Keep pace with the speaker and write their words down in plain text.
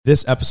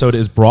This episode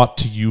is brought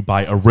to you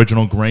by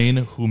Original Grain,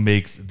 who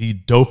makes the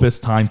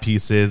dopest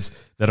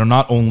timepieces that are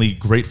not only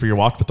great for your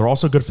watch, but they're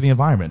also good for the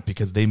environment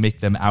because they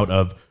make them out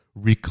of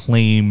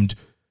reclaimed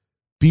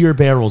beer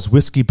barrels,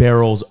 whiskey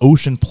barrels,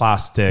 ocean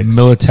plastics,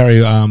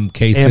 military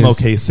cases, ammo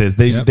cases.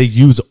 They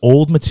use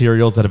old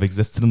materials that have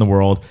existed in the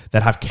world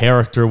that have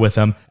character with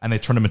them, and they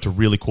turn them into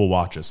really cool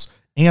watches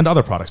and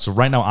other products. So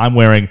right now I'm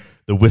wearing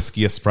the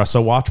Whiskey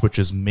Espresso watch, which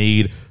is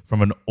made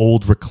from an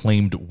old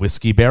reclaimed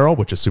whiskey barrel,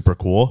 which is super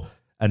cool.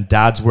 And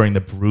Dad's wearing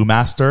the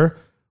Brewmaster,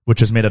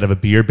 which is made out of a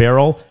beer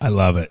barrel. I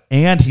love it.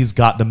 And he's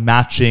got the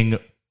matching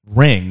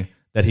ring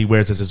that he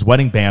wears as his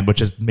wedding band,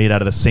 which is made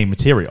out of the same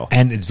material.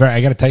 And it's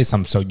I got to tell you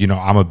something. So,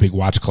 I'm a big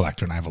watch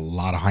collector and I have a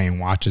lot of high-end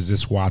watches.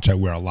 This watch I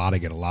wear a lot. I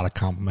get a lot of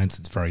compliments.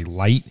 It's very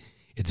light.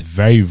 It's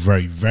very,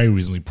 very, very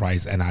reasonably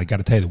priced. And I got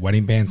to tell you, the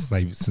wedding band,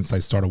 since I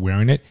started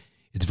wearing it,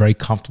 it's very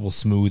comfortable,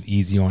 smooth,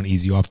 easy on,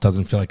 easy off.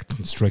 Doesn't feel like it's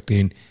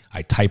constricting.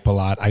 I type a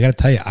lot. I got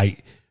to tell you,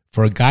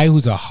 for a guy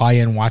who's a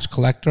high-end watch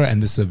collector,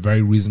 and this is a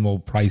very reasonable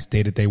price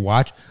day-to-day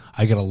watch,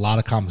 I get a lot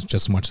of compliments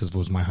just as much as it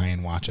was my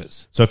high-end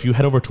watches. So if you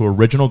head over to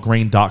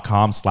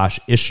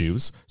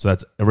originalgrain.com/issues, so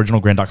that's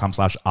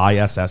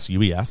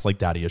originalgrain.com/ISSUES, like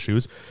daddy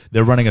issues,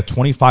 they're running a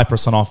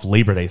 25% off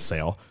Labor Day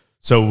sale.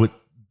 So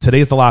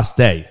today's the last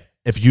day.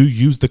 If you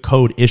use the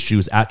code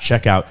issues at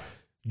checkout,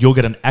 you'll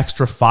get an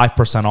extra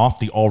 5%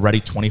 off the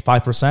already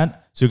 25%.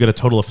 So you'll get a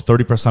total of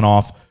 30%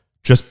 off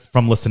just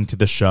from listening to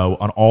this show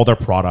on all their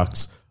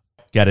products.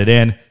 Get it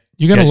in.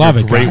 You're going to love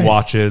it, Great guys.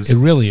 watches. It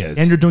really is.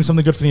 And you're doing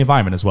something good for the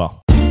environment as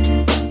well.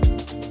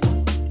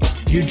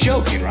 You're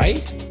joking, right?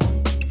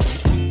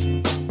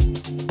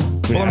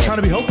 Well, I'm trying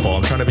to be hopeful.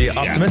 I'm trying to be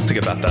optimistic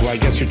about that. Well, I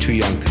guess you're too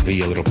young to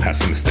be a little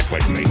pessimistic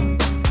like me.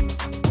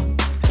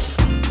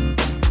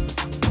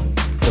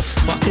 The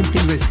fucking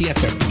things I see out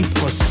there,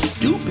 people are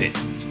stupid.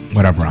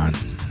 What up, Ron?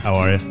 How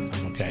are you?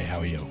 I'm okay. How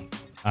are you?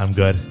 I'm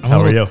good.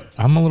 How are you?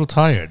 I'm a little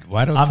tired.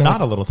 Why do I I'm feel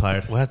not a little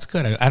tired. Well, that's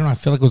good. I don't know. I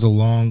feel like it was a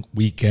long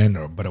weekend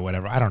or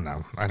whatever. I don't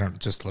know.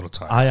 Just a little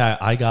tired.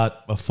 I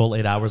got a full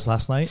 8 hours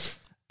last night,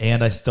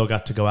 and I still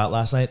got to go out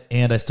last night,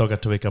 and I still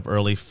got to wake up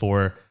early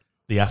for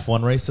the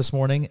F1 race this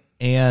morning,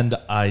 and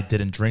I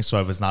didn't drink, so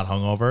I was not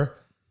hungover.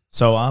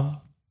 So I'm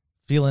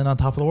feeling on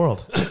top of the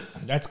world.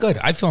 That's good.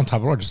 I feel on top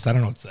of the world. Just, I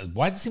don't know.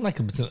 Why does it seem like,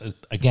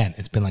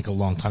 it's been like a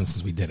long time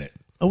since we did it?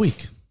 A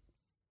week.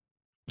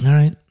 All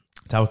right.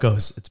 That's how it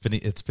goes.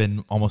 It's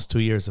been almost 2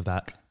 years of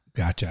that.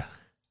 Gotcha.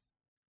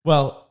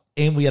 Well,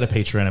 and we had a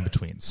Patreon in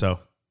between,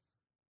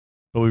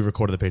 but we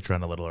recorded the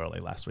Patreon a little early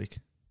last week.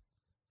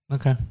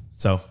 Okay.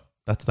 So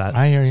that's that.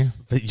 I hear you.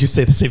 But you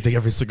say the same thing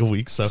every single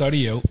week. So do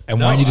you. And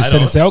No, why don't you just I sit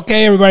and don't. say,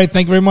 okay, everybody,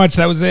 thank you very much.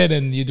 That was it.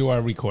 And you do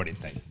our recording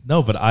thing.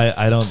 No, but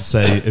I don't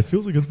say, it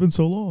feels like it's been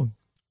so long.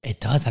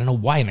 It does. I don't know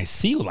why. And I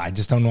see you a lot. I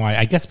just don't know why.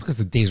 I guess because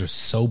the days are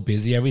so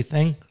busy,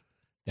 everything,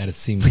 that it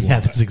seems Yeah,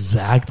 longer. this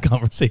exact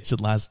conversation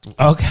last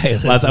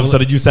last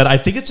episode. And you said, I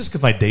think it's just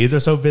because my days are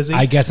so busy.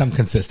 I guess I'm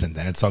consistent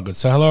then. It's all good.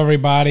 So hello,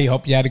 everybody.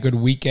 Hope you had a good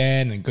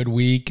weekend and good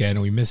week.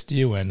 And we missed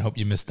you and hope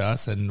you missed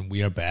us. And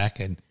we are back.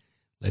 And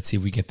let's see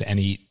if we get to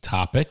any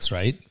topics,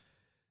 right?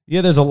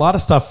 Yeah, there's a lot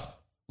of stuff.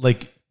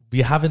 Like, we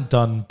haven't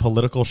done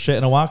political shit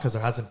in a while because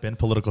there hasn't been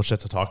political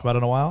shit to talk about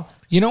in a while.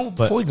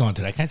 Before we go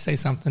into that, can I say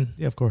something?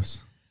 Yeah, of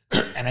course.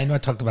 And I know I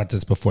talked about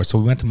this before. So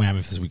we went to Miami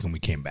this week and we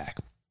came back.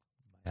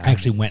 I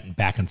actually went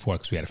back and forth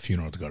because we had a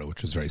funeral to go to,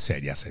 which was very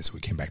sad yesterday. So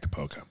we came back to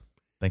Poca.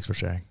 Thanks for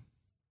sharing.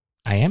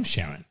 I am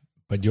sharing,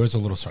 but yours is a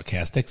little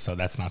sarcastic, so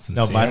that's not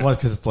sincere. No, mine was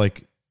because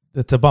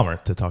it's a bummer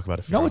to talk about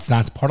a funeral. No, it's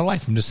not. It's part of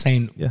life. I'm just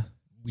saying. Yeah.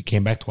 We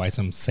came back twice.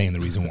 I'm saying the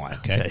reason why.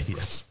 Okay. Okay,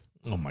 yes.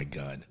 Oh my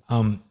God.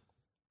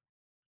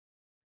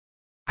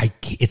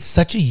 It's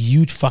such a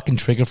huge fucking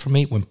trigger for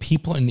me when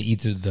people in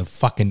either the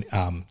fucking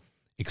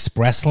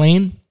express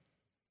lane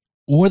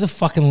or the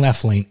fucking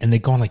left lane and they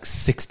go on like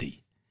 60.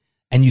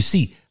 And you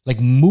see, like,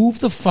 move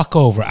the fuck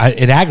over.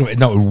 It aggravates.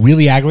 No, it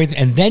really aggravates.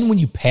 And then when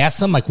you pass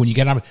them, like when you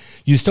get on,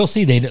 you still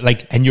see they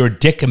like, and you're a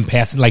dick and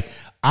passing. Like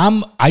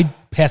I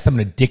pass them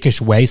in a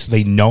dickish way so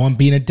they know I'm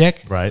being a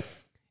dick. Right.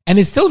 And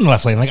it's still in the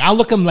left lane. Like I'll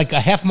look them like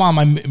a half mile in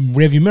my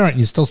rearview mirror, and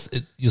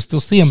you'll still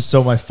see them.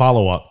 So my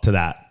follow up to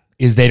that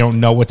Is they don't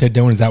know what they're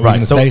doing. Is that what Right.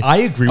 you're So going to say? I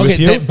agree with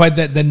you.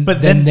 Then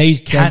then they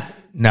can't- can't.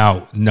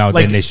 No,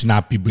 Like- then they should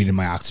not be breathing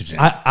my oxygen.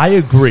 I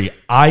agree.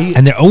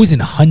 And they're always in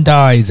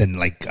Hyundais and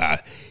like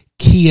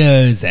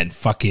Kias and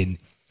fucking.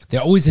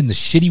 They're always in the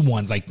shitty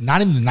ones, like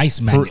not in the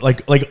nice men.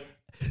 like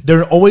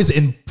they're always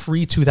in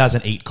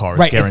pre-2008 cars,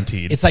 Right,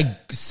 guaranteed. It's like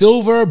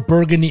silver,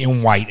 burgundy,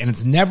 and white, and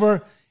it's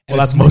never. Well,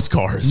 that's most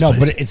cars. No,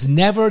 but it's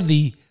never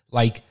the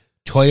like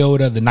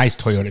Toyota, the nice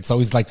Toyota. It's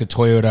always like the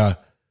Toyota.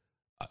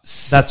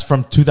 That's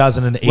from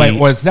 2008. Right,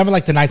 well, it's never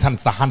like the nice Honda.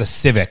 It's the Honda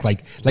Civic.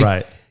 Like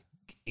Right.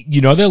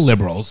 They're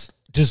liberals.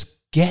 Just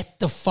get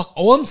the fuck.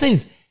 All I'm saying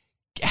is,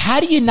 how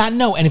do you not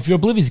know? And if you're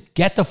oblivious,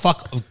 get the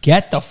fuck.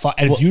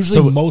 And it's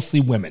usually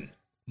mostly women.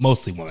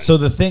 Mostly women. So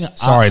the thing,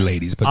 sorry,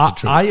 ladies, but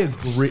it's the truth. I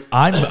agree.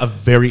 I'm a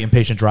very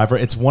impatient driver.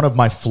 It's one of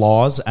my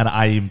flaws, and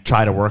I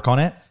try to work on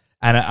it.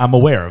 And I'm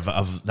aware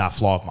of that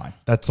flaw of mine.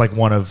 That's like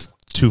one of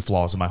two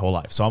flaws in my whole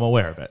life. So I'm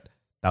aware of it.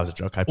 That was a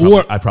joke. I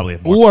probably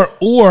have more.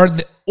 Or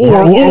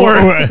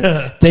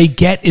they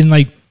get in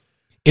like,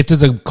 if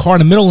there's a car in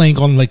the middle lane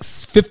going like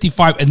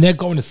 55 and they're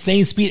going the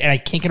same speed and I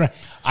can't get around.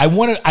 I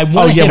want to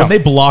hit when them. they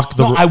block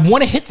the... No, I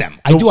want to hit them.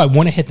 I do. I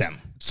want to hit them.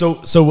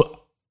 So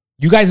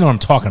you guys know what I'm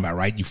talking about,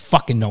 right? You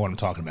fucking know what I'm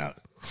talking about.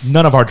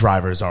 none of our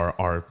drivers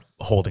are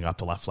holding up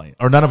the left lane,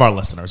 or none of our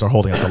listeners are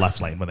holding up the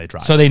left lane when they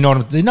drive. So they know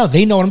what they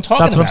know what I'm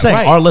talking about. That's what I'm saying.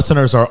 Right. Our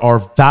listeners are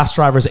fast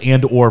drivers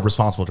and or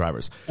responsible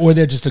drivers. Or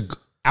they're just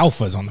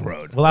alphas on the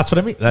road. Well, that's what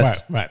I mean.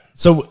 Right.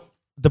 So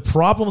the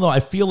problem, though, I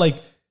feel like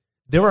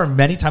there are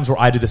many times where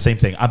I do the same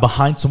thing. I'm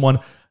behind someone.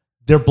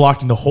 They're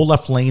blocking the whole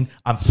left lane.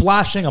 I'm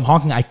flashing. I'm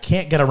honking. I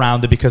can't get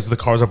around it because the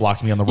cars are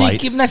blocking me on the right.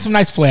 Give them some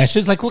nice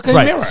flashes. Like, look at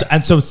the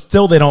mirror. So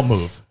still they don't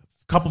move.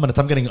 A couple minutes,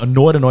 I'm getting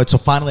annoyed. So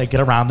finally I get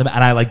around them,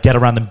 and I get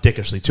around them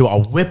dickishly too.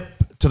 I'll whip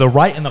to the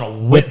right, and then I'll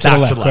whip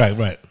back to the left.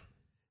 Right.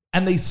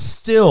 And they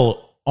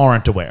still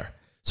aren't aware.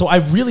 So I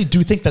really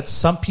do think that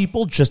some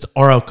people just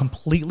are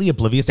completely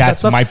oblivious to that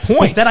stuff. That's my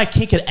point. But then I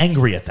can't get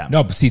angry at them.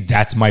 No, but see,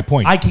 that's my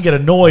point. I can get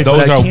annoyed.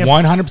 Those but I are can't.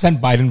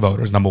 100% Biden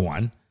voters, number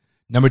one.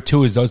 Number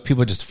two is those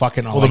people just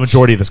fucking... Well, the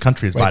majority of this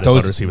country is Biden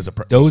voters. He was a...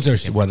 Those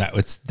are... Well,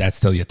 that's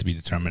still yet to be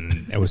determined.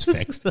 And it was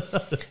fixed.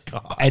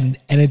 And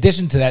in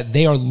addition to that,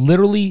 they are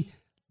literally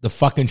the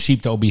fucking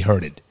sheep that will be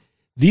herded.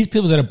 These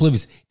people that are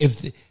oblivious...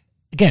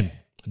 Again,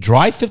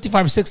 drive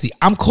 55 or 60.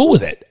 I'm cool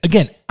with it.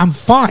 Again, I'm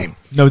fine.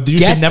 No, you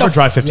should never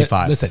drive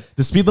 55. Listen.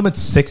 The speed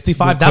limit's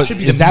 65. That should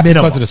be the minimum. Is that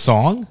because of the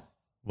song?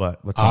 What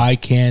song? I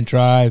can't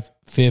drive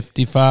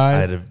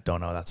 55. I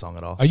don't know that song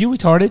at all. Are you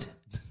retarded?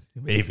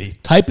 Maybe.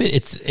 Type it.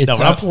 It's no,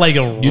 I'm playing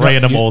a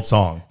random old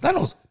song.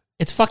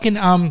 It's fucking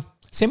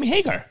Sammy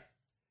Hagar.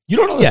 You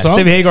don't know the song?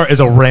 Sammy Hagar is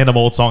a random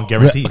old song,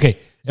 guaranteed. Okay.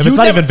 If it's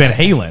not even Van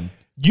Halen.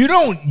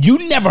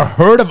 You never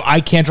heard of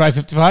I Can't Drive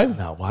 55?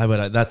 No, why would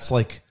I? That's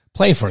like...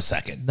 Play for a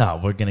second.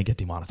 No, we're going to get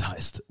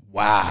demonetized.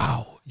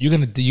 Wow. You're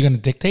gonna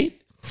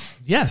dictate?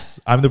 Yes.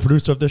 I'm the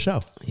producer of the show.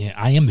 Yeah,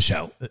 I am the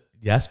show.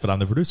 Yes, but I'm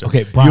the producer.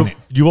 Okay, Brian.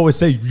 You always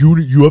say,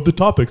 you have the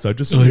topics. I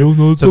don't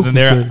know. So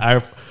then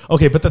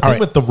okay, but the thing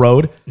with the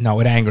road...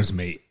 No, it angers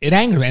me.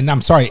 And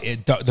I'm sorry.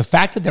 The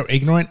fact that they're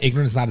ignorant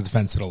is not a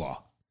defense to the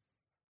law.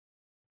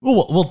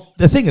 Well,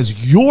 the thing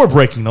is, you're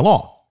breaking the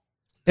law.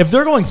 If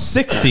they're going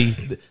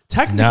 60,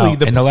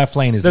 technically... and the left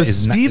lane is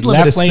speed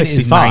limit is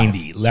 65.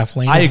 90. Left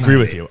lane I is agree 90.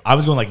 with you. I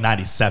was going like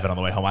 97 on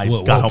the way home. I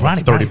got home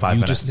in 35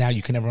 minutes. Now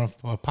you can never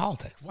run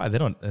politics. Why? They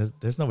don't...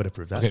 there's no way to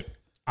prove that. Okay.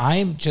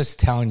 I'm just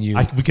telling you...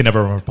 we can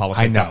never run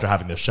politics I know. after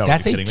having this show.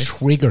 That's Are you a kidding me?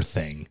 trigger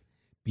thing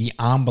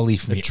beyond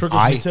belief for me. It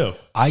triggers me too.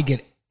 I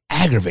get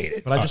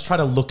aggravated. But I just try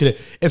to look at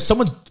it. If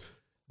someone...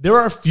 There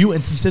are a few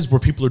instances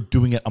where people are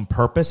doing it on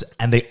purpose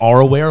and they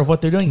are aware of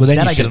what they're doing. Well,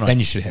 then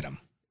you should hit them.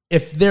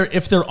 If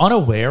they're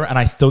unaware and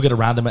I still get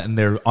around them and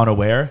they're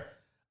unaware,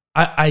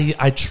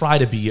 I try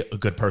to be a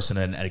good person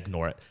and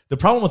ignore it. The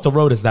problem with the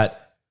road is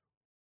that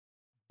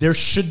there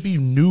should be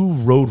new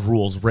road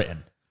rules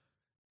written.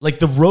 Like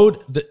the road,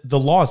 the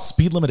law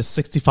speed limit is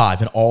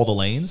 65 in all the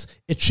lanes.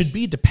 It should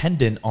be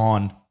dependent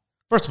on,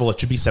 first of all, it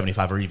should be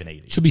 75 or even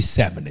 80. It should be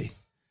 70.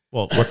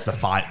 Well, what's the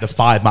 5? The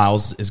 5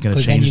 miles is going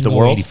to change the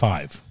world.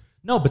 85.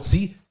 No, but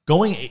see,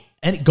 going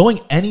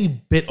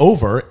any bit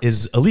over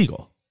is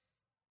illegal.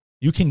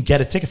 You can get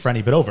a ticket for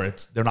any bit over.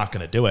 They're not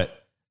going to do it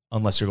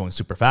unless you're going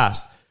super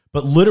fast.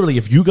 But literally,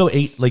 if you go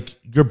 8, like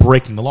you're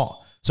breaking the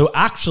law. So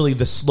actually,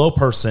 the slow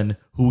person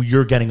who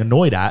you're getting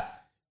annoyed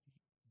at,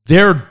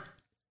 they're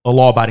a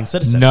law-abiding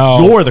citizen.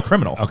 No, you're the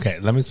criminal. Okay,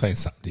 let me explain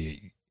something to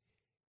you.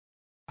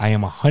 I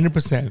am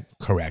 100%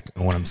 correct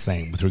in what I'm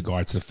saying with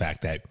regards to the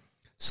fact that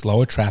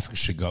slower traffic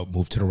should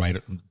move to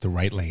the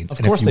right lanes.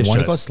 Of course, if you want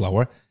should. to go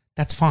slower,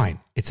 that's fine.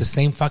 It's the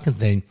same fucking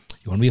thing.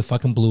 You want to be a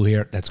fucking blue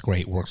here? That's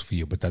great. Works for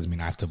you, but doesn't mean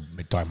I have to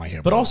dye my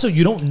hair. But also,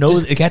 you don't know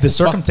the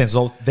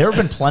circumstances. There have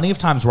been plenty of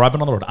times where I've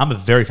been on the road. I'm a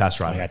very fast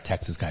driver. I got to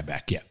text this guy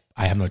back. Yeah,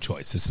 I have no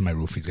choice. This is my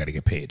roof. He's got to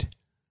get paid.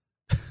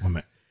 1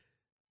 minute.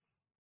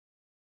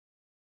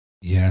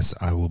 Yes,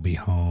 I will be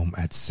home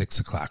at 6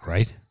 o'clock,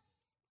 right?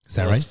 Is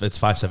that right? It's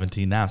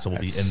 5:17 now, so we'll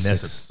be in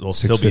this. We'll 6:15.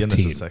 still be in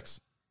this at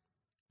 6.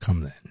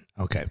 Come then.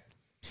 Okay.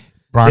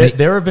 Bronny,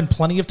 there have been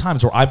plenty of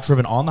times where I've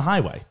driven on the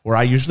highway, where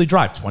I usually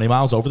drive 20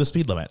 miles over the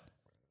speed limit,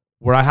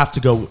 where I have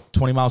to go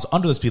 20 miles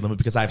under the speed limit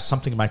because I have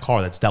something in my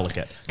car that's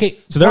delicate. Okay,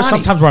 so there are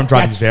some times where I'm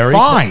driving very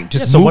fine.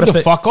 Just move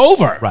the fuck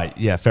over. Right.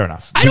 Yeah, fair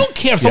enough. I don't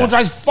care if someone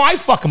drives 5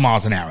 fucking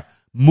miles an hour.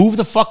 Move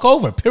the fuck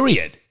over,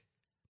 period.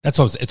 That's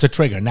all. It's a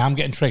trigger. Now I'm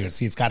getting triggered.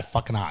 See, it's got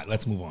fucking hot.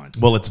 Let's move on.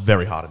 Well, it's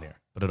very hot in here,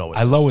 but it always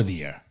is. lower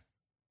the air.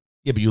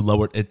 Yeah, but you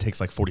lower it. It takes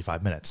like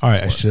 45 minutes. All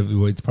right, I should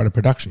have. It's part of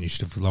production. You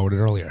should have lowered it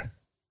earlier.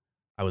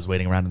 I was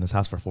waiting around in this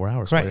house for 4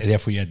 hours. Right. And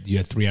therefore, you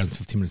had 3 hours and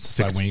 15 minutes to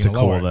start waiting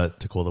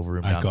to cool the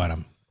room down. I got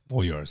them.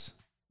 All yours.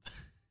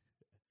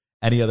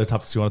 Any other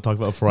topics you want to talk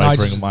about before I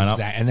bring mine up?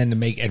 And then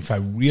if I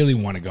really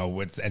want to go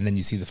with, and then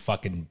you see the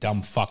fucking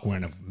dumb fuck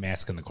wearing a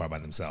mask in the car by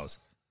themselves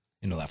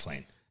in the left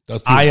lane.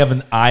 Those people, I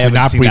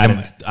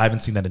haven't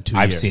seen that in 2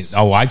 years.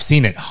 I've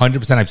seen it.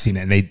 100% I've seen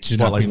it. And they should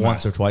not like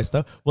once or twice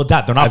though. Well,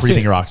 Dad, they're not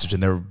breathing your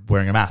oxygen. They're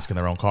wearing a mask in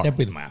their own car. They're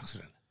breathing my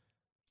oxygen.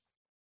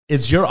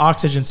 Is your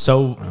oxygen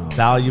so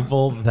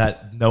valuable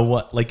that no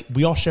one, like,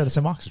 we all share the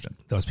same oxygen?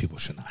 Those people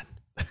should not.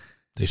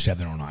 They should have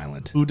their own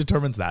island. Who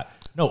determines that?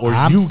 No, or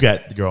I'm you s-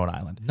 get your own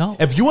island. No.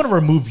 If you want to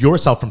remove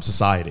yourself from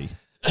society,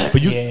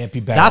 but you, Yeah, it'd be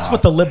better that's off.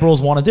 what the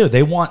liberals want to do.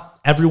 They want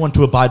everyone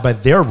to abide by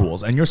their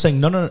rules. And you're saying,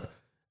 no.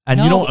 And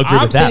you don't agree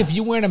I'm with saying that. if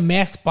you're wearing a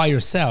mask by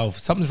yourself,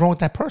 something's wrong with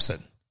that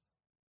person.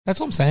 That's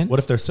what I'm saying. What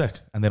if they're sick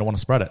and they don't want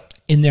to spread it?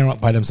 In there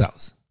by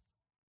themselves.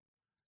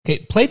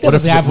 Okay, play What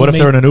devil's if, advocate. what if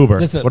they're in an Uber?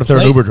 Listen, What if they're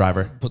an play- Uber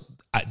driver? But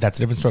that's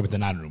a different story, but they're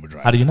not an Uber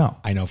driver. How do you know?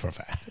 I know for a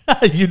fact.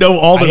 You know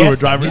all the I Uber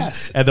asked them, drivers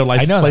yes. and their I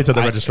license know plates that. and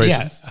their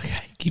registrations. Yeah.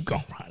 Okay, keep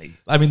going, Ronnie.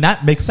 I mean,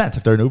 that makes sense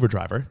if they're an Uber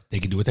driver. They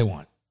can do what they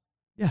want,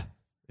 Yeah,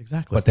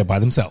 exactly. but they're by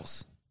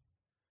themselves.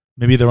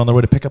 Maybe they're on their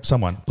way to pick up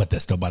someone. But they're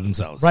still by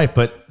themselves. Right,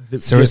 but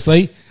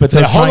Seriously? but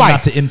Their they're whole trying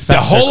life, not to infect their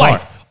whole their car.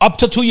 life. Up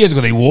till 2 years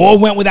ago, they all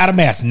went without a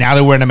mask. Now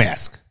they're wearing a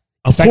mask.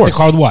 Of Infect course. the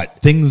car with what?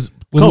 Things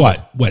With COVID.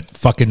 what? What?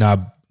 Fucking,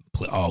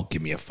 oh,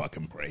 give me a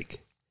fucking break.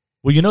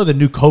 Well, you know the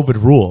new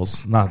COVID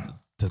rules, not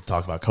to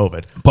talk about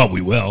COVID, But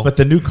we will. but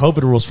the new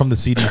COVID rules from the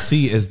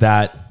CDC is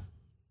that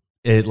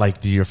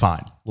you're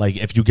fine. Like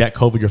if you get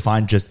COVID, you're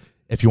fine. Just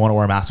if you want to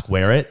wear a mask,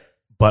 wear it.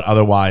 But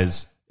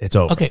otherwise, it's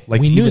over. Okay, like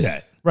we knew even-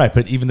 that. Right,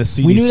 but even the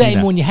CDC we knew that even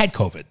now- when you had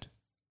COVID.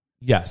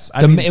 yes,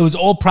 I mean, It was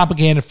all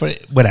propaganda for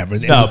whatever.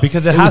 No,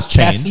 because it has was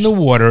testing changed.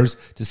 the waters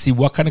to see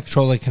what kind of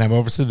control they can have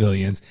over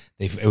civilians.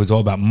 It was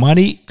all about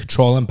money,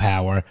 control, and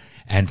power,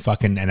 and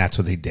that's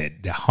what they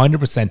did. They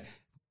 100%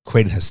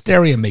 created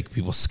hysteria, make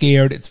people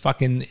scared.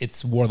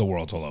 It's War of the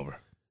Worlds all over.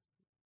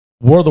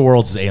 War of the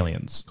Worlds is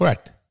aliens.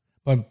 Correct.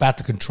 But about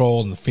the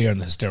control and the fear and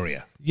the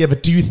hysteria. Yeah,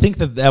 but do you think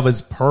that that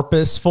was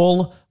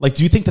purposeful? Like,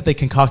 do you think that they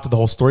concocted the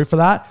whole story for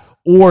that?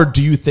 Or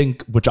do you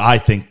think, which I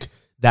think,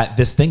 that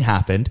this thing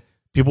happened,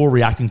 people were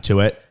reacting to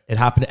it, it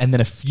happened, and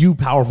then a few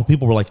powerful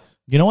people were like,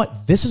 you know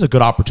what? This is a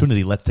good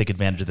opportunity. Let's take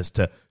advantage of this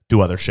to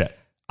do other shit.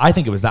 I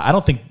think it was that. I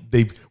don't think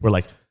they were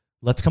like,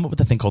 let's come up with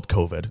a thing called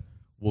COVID.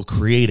 We'll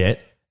create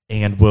it,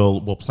 and we'll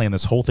plan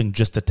this whole thing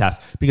just to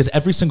test. Because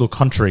every single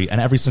country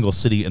and every single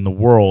city in the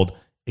world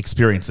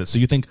experienced it. So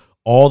you think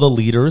all the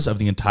leaders of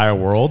the entire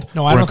world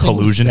No, were I in don't think it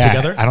was collusion that.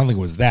 together? I don't think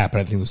it was that, but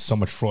I think there was so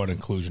much fraud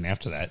and collusion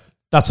after that.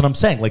 That's what I'm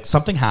saying. Like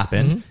something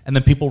happened Mm-hmm. and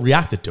then people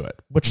reacted to it,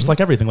 which is like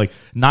everything. Like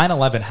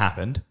 9/11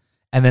 happened.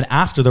 And then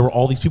after there were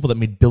all these people that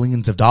made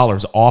billions of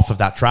dollars off of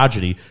that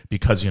tragedy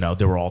because,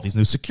 there were all these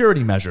new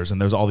security measures and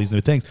there's all these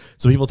new things.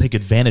 So people take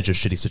advantage of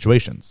shitty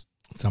situations.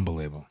 It's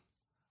unbelievable.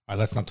 All right,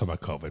 let's not talk about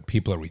COVID.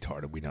 People are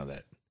retarded. We know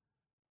that.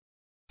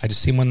 I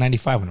just see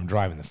 195 when I'm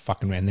driving the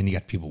fucking, and then you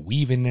got people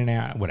weaving in and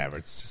out, whatever.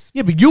 It's just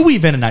Yeah, but you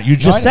weave in and out. You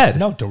just said.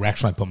 no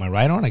direction. I put my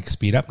right on. I can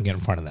speed up and get in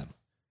front of them.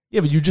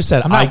 Yeah, but you just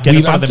said, I'm not I get in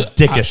weaving, front of I'm them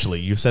t- dickishly.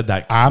 You said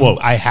that quote.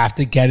 I have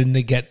to get in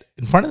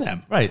front of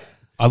them. Right.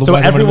 Otherwise, So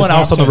I'm gonna everyone miss my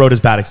else on the opportunity. road is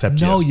bad except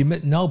No, you.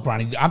 no,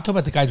 Bronny. I'm talking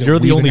about the guys that You're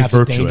the weave in only and out, the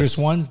virtuous. dangerous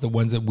ones, the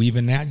ones that weave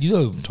in and out. You know,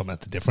 I'm talking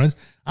about the difference.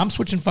 I'm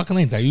switching fucking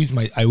lanes. I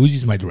always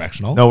use my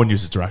directional. No one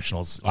uses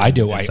directionals. I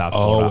do. In I South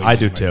Florida. always I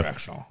do use my too.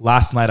 directional.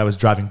 Last night I was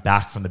driving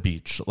back from the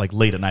beach, like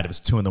late at night. It was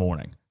 2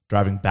 a.m.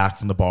 Driving back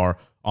from the bar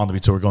on the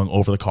beach. So we're going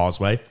over the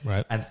causeway.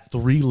 Right. And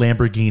 3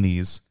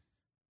 Lamborghinis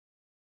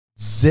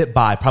zip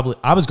by. Probably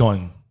I was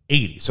going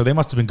 80, so they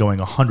must have been going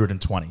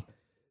 120.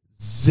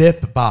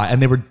 Zip by,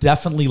 and they were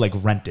definitely like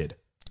rented.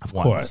 Of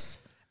course.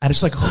 And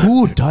it's like,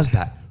 who does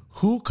that?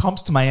 Who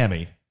comes to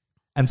Miami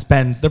and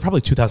spends? They're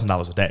probably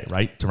 $2,000 a day,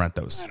 right, to rent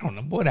those. I don't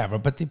know, whatever.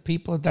 But the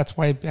people, that's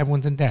why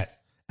everyone's in debt,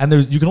 And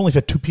you can only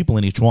fit 2 people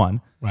in each one.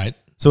 right?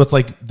 So it's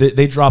like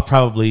they drop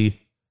probably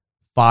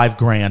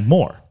 $5,000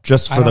 more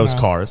just I for don't those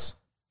know. cars.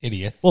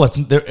 Idiots. Well, it's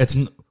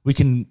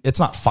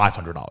not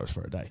 $500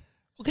 for a day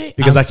okay.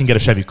 because I can get a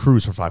Chevy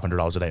Cruise for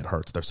 $500 a day. It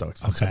hurts. They're so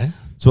expensive. Okay.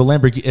 So a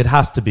Lamborghini, it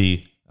has to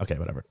be okay.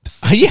 Whatever.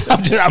 Yeah,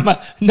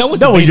 no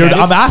one's No, debating that.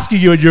 I'm asking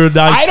you, and you're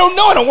not. I don't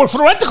know. I don't work for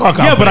the rent-a-car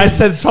company. Yeah, but I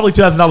said probably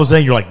 $2,000 a day.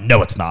 And you're like,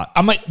 no, it's not.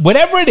 I'm like,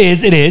 whatever it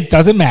is,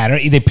 doesn't matter.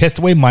 They pissed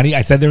away money.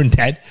 I said they're in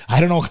debt. I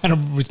don't know what kind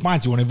of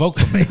response you want to invoke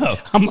from me.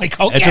 I'm like,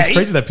 okay. It's just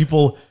crazy that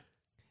people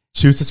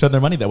choose to spend their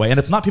money that way, and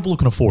it's not people who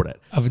can afford it.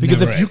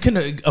 Because never if you is.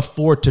 can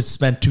afford to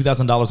spend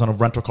 $2,000 on a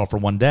rental car for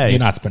one day, You're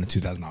not spending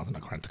 $2,000 on a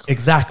rent-a-car.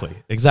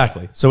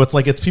 Exactly. So it's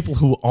like it's people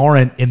who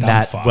aren't in Dumb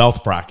that fucks.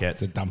 wealth bracket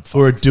It's a dumb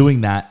who are fucks.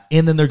 doing that,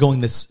 and then they're going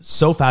this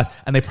so fast,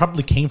 and they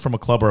probably came from a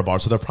club or a bar,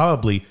 so they're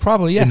probably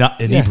yeah.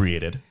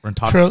 inebriated or True.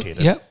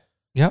 intoxicated. Yep.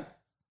 Yeah,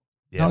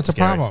 No, it's a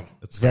scary. problem.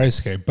 It's very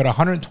scary. But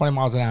 120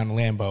 miles an hour in a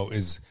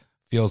Lambo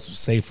feels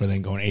safer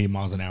than going 80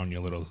 miles an hour in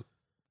your little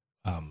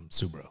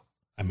Subaru.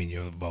 I mean,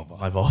 your Volvo.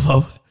 My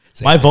Volvo.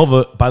 My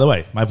Volvo, by the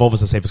way, my Volvo is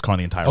the safest car on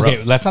the entire Okay,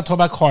 road. let's not talk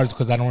about cars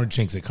because I don't want to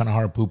jinx it. Kind of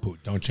hard poo-poo.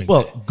 Don't jinx it.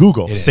 Well,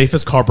 Google, It is.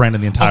 safest car brand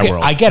in the entire Okay,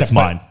 world. I get it's it.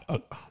 but-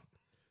 mine.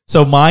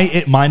 So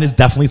mine is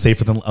definitely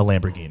safer than a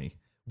Lamborghini.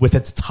 With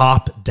its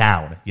top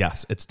down,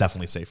 yes, it's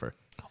definitely safer.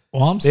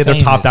 All I'm They had saying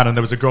their top is- down, and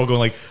there was a girl going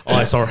like, "Oh,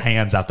 I saw her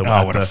hands out the window."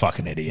 Oh, what a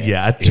fucking idiot.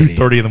 Yeah, at Idiot.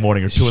 2:30 in the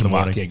morning or 2 in the Schmuck.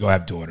 morning. Yeah, go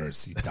have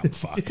daughters, you dumb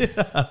fuck.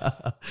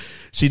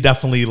 She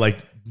definitely like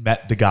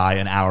met the guy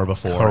an hour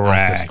before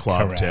at this Correct,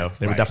 club correct, too.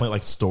 They were right. definitely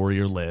like story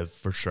or live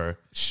for sure.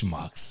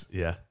 Schmucks.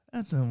 Yeah,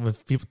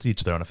 If people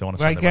teach their own if they want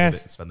to I spend their money,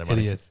 guess. they spend their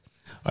money. Idiots.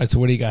 All right, so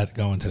what do you got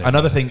going today?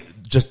 Another thing,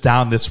 just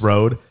down this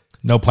road.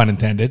 No pun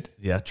intended.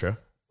 Yeah, true.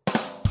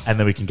 And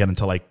then we can get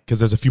into because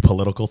there's a few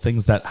political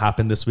things that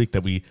happened this week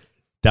that we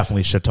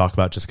definitely should talk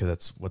about just because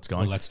that's what's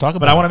going on. Well, let's talk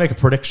about But I want to make a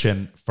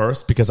prediction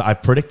first because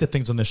I've predicted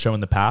things on this show in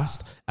the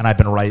past and I've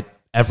been right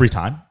every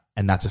time.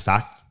 And that's a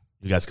fact.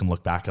 You guys can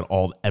look back at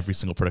every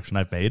single prediction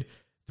I've made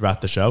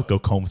throughout the show. Go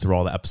comb through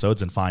all the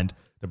episodes and find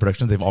the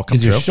predictions. They've all come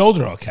Is true. your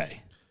shoulder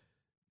okay?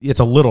 It's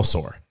a little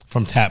sore.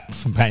 From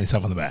patting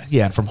yourself on the back.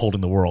 Yeah, and from holding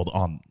the world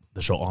on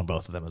the show on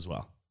both of them as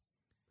well.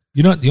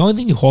 You know, the only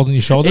thing you hold on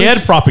your shoulders... And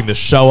propping the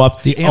show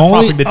up. The and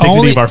only, propping the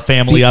dignity of our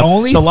family up. The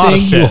only It's a lot of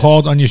thing shit. you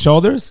hold on your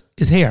shoulders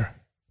is hair.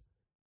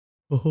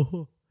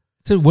 So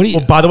what do you...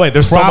 Well, by the way,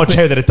 there's so much propping-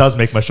 hair that it does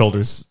make my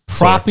shoulders sore.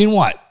 Propping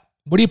what?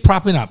 What are you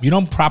propping up? You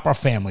don't prop our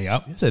family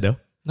up. Yes, I do.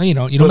 No, you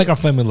don't. You don't make our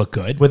family look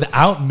good.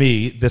 Without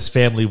me, this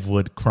family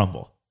would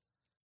crumble.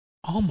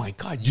 Oh, my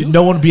God.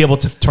 No one would be able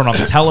to turn on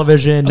the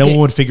television. No Okay.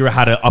 one would figure out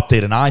how to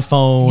update an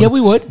iPhone. Yeah, we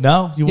would.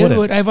 No, you Yeah, we wouldn't.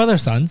 would. I have other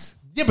sons.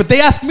 Yeah, but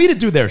they ask me to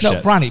do their No,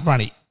 shit.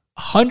 Bronny,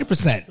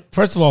 100%.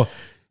 First of all,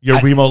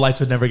 Your Remo lights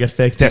would never get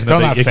fixed. they're even still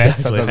though not they- fixed,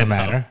 so it Exactly, doesn't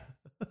I know. matter.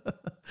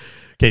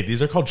 Okay,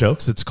 these are called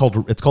jokes. It's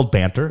called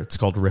banter. It's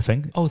called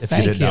riffing. Oh, if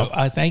thank didn't you.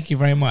 know. Thank you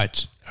very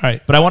much. All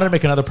right. But I wanted to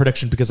make another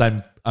prediction because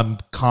I'm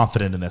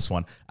confident in this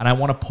one, and I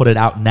want to put it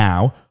out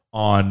now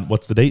on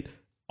what's the date?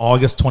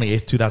 August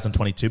 28th,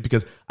 2022,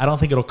 because I don't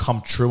think it'll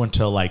come true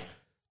until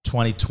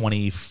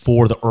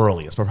 2024, the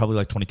earliest, but probably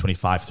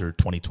 2025 through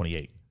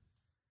 2028.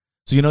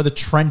 So the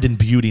trend in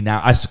beauty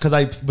now. Because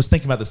I was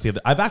thinking about this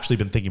I've actually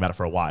been thinking about it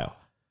for a while,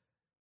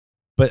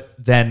 but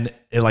then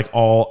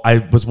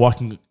I was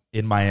walking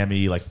in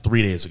Miami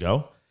 3 days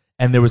ago,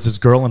 and there was this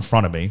girl in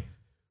front of me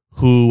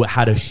who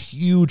had a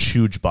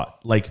huge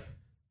butt,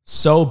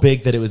 so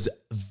big that it was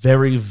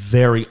very,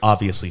 very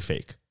obviously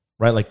fake,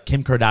 right? Like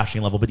Kim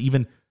Kardashian level, but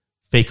even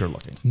faker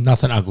looking.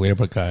 Nothing uglier,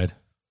 but good.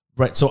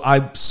 Right. So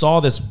I saw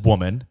this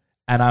woman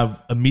and I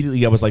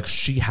was like,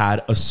 she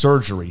had a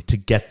surgery to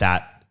get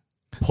that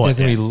put There's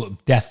in. going to be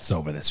deaths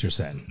over this, you're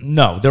saying.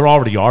 No, there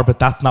already are, but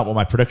that's not what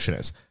my prediction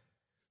is.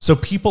 So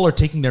people are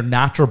taking their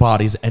natural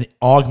bodies and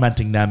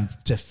augmenting them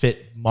to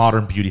fit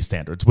modern beauty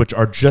standards, which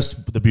are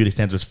just the beauty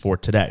standards for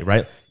today,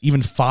 right?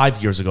 Even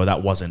 5 years ago,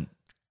 that wasn't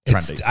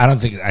trendy. I don't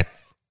think...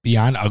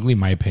 beyond ugly,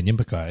 my opinion,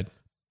 but go ahead.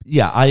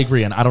 Yeah, I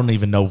agree. And I don't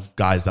even know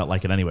guys that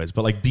like it anyways.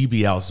 But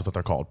BBLs is what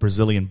they're called.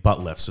 Brazilian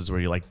butt lifts is where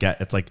you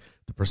it's like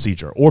the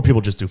procedure. Or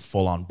people just do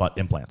full-on butt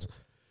implants.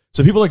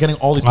 So people are getting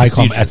all these I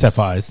call them procedures.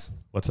 SFIs.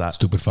 What's that?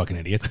 Stupid fucking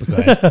idiots, but go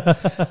ahead.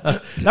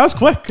 That was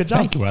quick. Good job.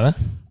 Thank you, brother.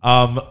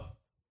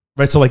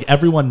 Right, so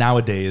everyone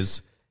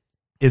nowadays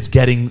is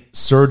getting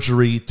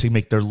surgery to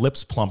make their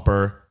lips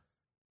plumper.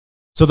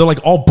 So they're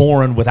all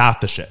born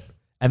without the shit.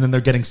 And then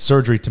they're getting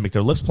surgery to make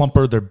their lips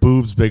plumper, their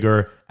boobs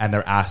bigger, and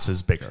their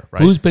asses bigger,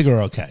 right? Who's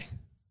bigger? Okay.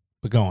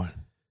 But go on.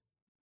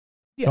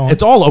 Yeah,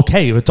 it's all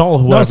okay. It's all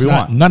No, whoever it's you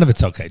not. want. None of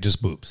it's okay.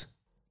 Just boobs.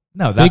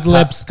 No, that's Big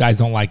lips, guys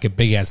don't like it.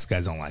 Big ass,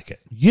 guys don't like it.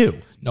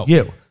 No.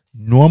 You.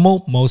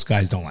 Normal, most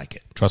guys don't like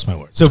it. Trust my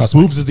word. So Trust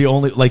me. boobs is the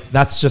only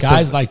that's just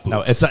Guys like boobs.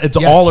 No, it's Yes.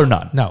 all or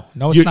none. No,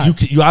 it's you, not.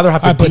 You either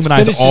have to All right, but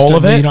demonize finish all this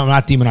of to me. it, You know, I'm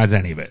not demonizing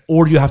any of it.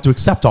 or you have to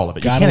accept all of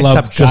it. You Gotta can't love,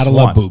 accept just gotta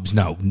love one. boobs.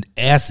 No,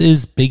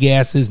 asses, big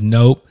asses,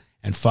 nope,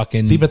 and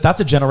fucking. See, but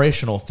that's a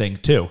generational thing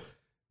too.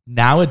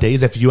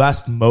 Nowadays, if you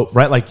ask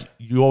right,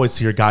 you always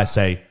hear guys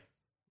say,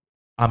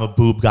 "I'm a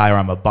boob guy" or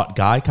 "I'm a butt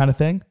guy" kind of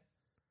thing.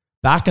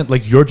 Back in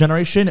your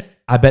generation,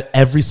 I bet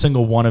every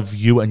single one of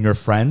you and your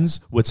friends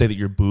would say that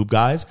you're boob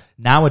guys.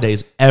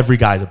 Nowadays, every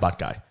guy's a butt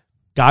guy.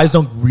 Guys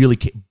don't really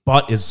care.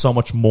 Butt is so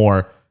much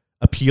more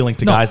appealing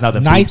to guys now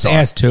than nice boobs are.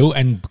 ass too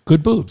and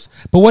good boobs.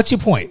 But what's your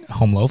point,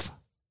 Home Loaf?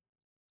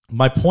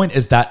 My point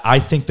is that I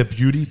think the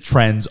beauty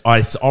trends,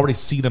 I already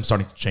see them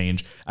starting to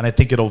change, and I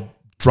think it'll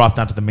drop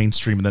down to the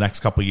mainstream in the next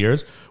couple of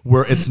years,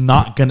 where it's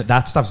not gonna,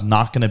 that stuff's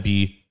not gonna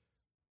be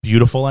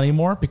beautiful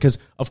anymore, because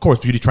of course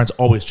beauty trends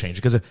always change.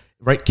 Because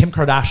right, Kim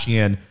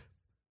Kardashian,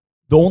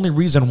 the only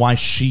reason why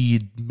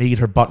she made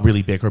her butt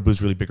really big, her boobs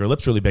really big, her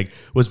lips really big,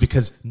 was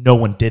because no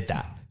one did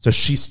that. So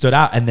she stood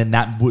out, and then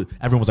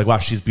everyone was like, "Wow,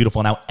 she's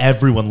beautiful." Now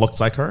everyone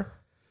looks like her.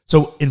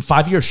 So in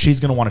 5 years,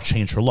 she's going to want to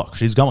change her look.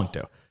 She's going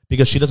to,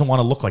 because she doesn't want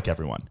to look like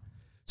everyone.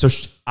 So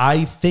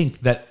I think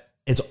that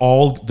it's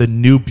all the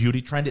new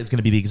beauty trend is going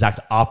to be the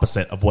exact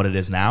opposite of what it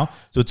is now.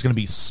 So it's going to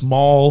be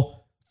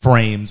small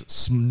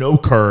frames, no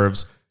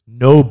curves,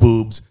 no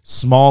boobs,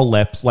 small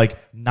lips,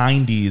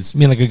 90s I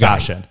mean, like a guy.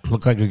 fashion.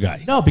 Look like a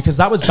guy. No, because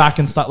that was back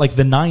in the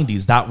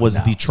 90s. That was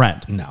the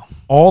trend. No.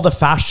 All the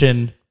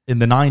fashion in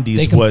the 90s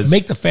They can was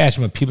make the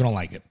fashion, but people don't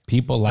like it.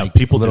 People like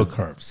people little do.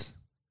 curves.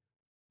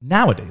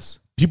 nowadays.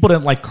 People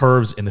didn't like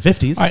curves in the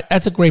 50s. All right,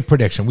 that's a great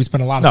prediction. We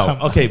spent a lot of time.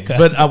 No, okay,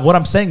 but what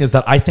I'm saying is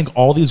that I think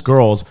all these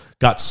girls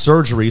got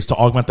surgeries to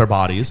augment their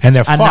bodies, And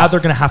they're now fucked. they're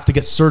going to have to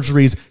get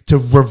surgeries to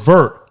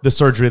revert the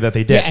surgery that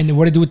they did. Yeah, and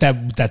what to do with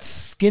that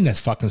skin that's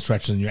fucking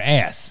stretches in your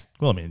ass?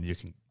 Well, I mean, you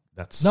can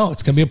No,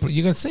 it's gonna be.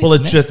 You're gonna say. Well,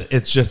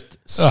 it's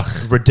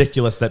just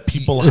ridiculous that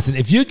people. Listen,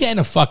 if you're getting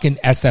a fucking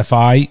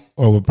SFI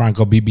or what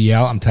Bronco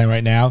BBL, I'm telling you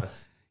right now,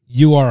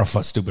 you are a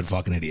stupid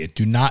fucking idiot.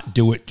 Do not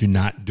do it. Do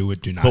not do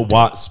it. Do not. But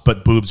what?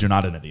 But boobs, you're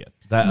not an idiot.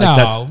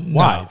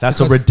 Why?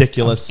 That's a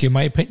ridiculous. Give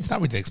my opinion. It's not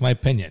ridiculous. It's my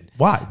opinion.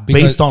 Why?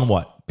 Based on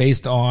what?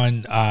 Based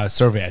on a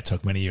survey I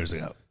took many years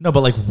ago. No,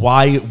 but like,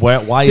 why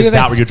is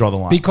that where you draw the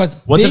line? Because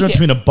what's the difference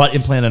between a butt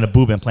implant and a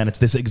boob implant? It's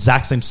this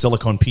exact same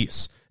silicone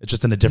piece. It's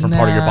just in a different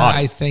part of your body.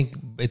 I think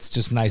it's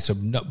just nicer.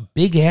 No,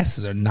 big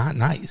asses are not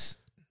nice.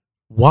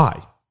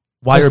 Why?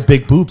 Why are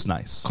big boobs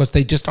nice? Because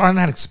they just aren't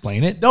how to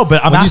explain it. No,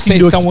 but I'm asking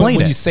you to explain it.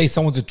 When you say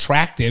someone's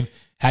attractive,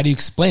 how do you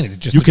explain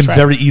it? You can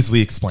very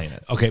easily explain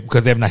it. Okay,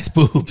 because they have nice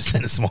boobs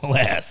and a small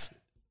ass.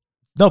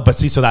 No, but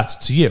see, so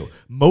that's to you.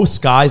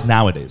 Most guys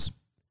nowadays,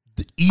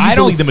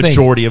 easily the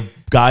majority of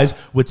guys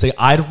would say,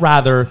 I'd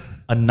rather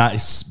a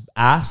nice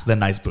ass than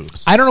nice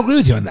boobs. I don't agree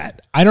with you on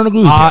that. I don't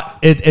agree with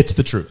you. It's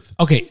the truth.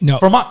 Okay, no.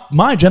 For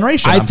my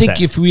generation, I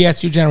think if we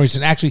ask your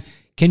generation, actually,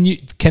 can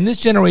Bronson's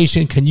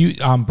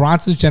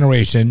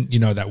generation,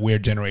 that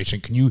weird generation,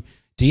 can you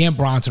DM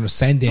Bronson or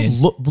send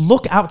in?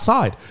 Look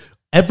outside.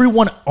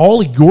 Everyone,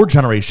 all your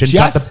generation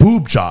got the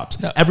boob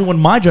jobs. No. Everyone,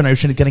 my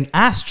generation is getting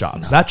ass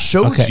jobs. No. That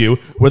shows you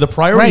where the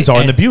priorities are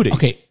in the beauty.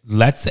 Okay,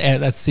 let's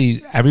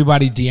see.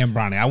 Everybody DM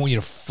Bronny. I want you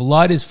to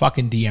flood his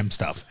fucking DM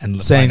stuff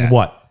and saying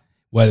what?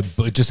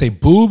 Whether just say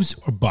boobs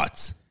or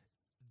butts.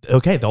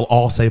 Okay, they'll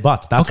all say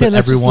butts. That's okay. What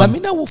Let's everyone. Just let me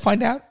know. We'll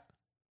find out.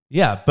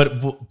 Yeah,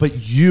 but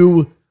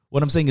you.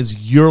 What I'm saying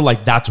is you're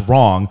like that's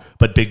wrong,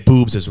 but big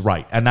boobs is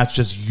right, and that's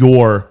just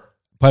your.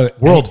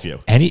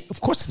 Worldview. Of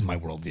course, it's my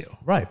worldview.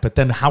 Right. But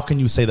then how can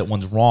you say that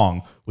one's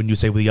wrong when you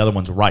say the other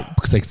one's right?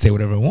 Because they can say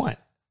whatever they want.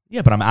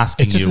 Yeah, but I'm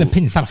asking you. It's just an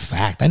opinion. It's not a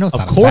fact. I know it's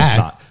not a fact. Of course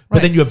not.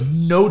 But then you have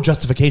no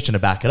justification to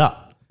back it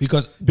up.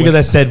 Because I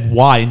said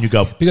why, and you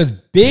go. Because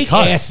big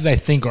asses, I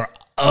think, are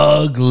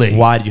ugly.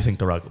 Why do you think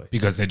they're ugly?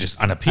 Because they're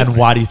just unappealing. And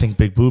why do you think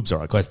big boobs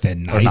are ugly? Because they're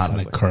nice and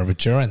the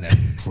curvature and they're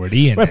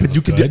pretty. And right, but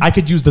you could. I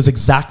could use those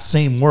exact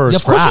same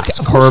words for ass.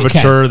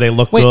 Curvature, they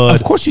look good.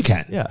 Of course you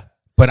can. Yeah.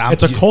 But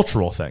it's a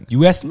cultural thing.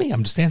 You asked me.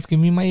 I'm just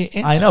asking me my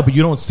answer. I know, but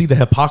you don't see the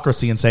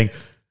hypocrisy in saying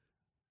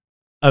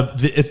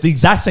it's the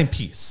exact same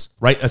piece,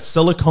 right? A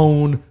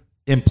silicone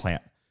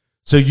implant.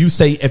 So you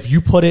say if you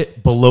put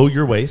it below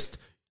your waist,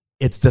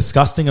 it's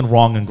disgusting and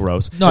wrong and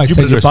gross. No, if you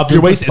put it above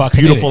your waist, it's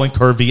beautiful and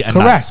curvy and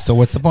correct. Nice. So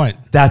what's the point?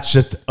 That's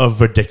just a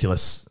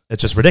ridiculous.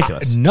 It's just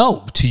ridiculous.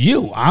 No, to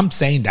you, I'm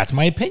saying that's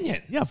my opinion.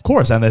 Yeah, of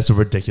course, and it's a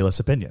ridiculous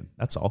opinion.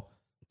 That's all.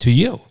 To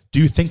you,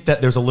 do you think that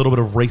there's a little bit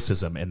of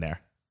racism in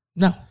there?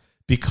 No.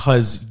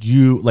 Because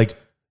because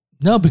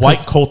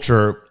white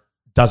culture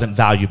doesn't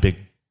value big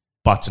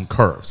butts and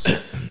curves,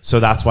 so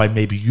that's why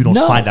maybe you don't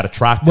find that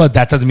attractive. Well,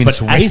 that doesn't mean it's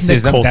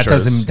racism.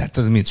 That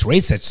doesn't mean it's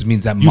racist. It just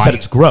means that you said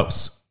it's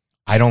gross.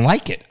 I don't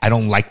like it. I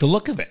don't like the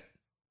look of it.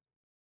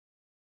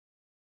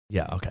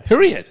 Yeah. Okay.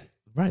 Period.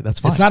 Right. That's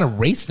fine. It's not a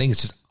race thing.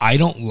 It's just I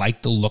don't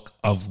like the look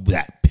of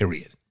that.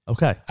 Period.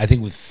 Okay. I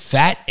think with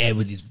fat and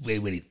with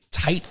these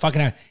tight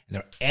fucking and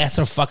their ass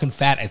are fucking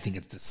fat, I think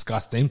it's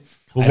disgusting.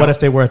 Well, what if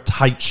they wear a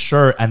tight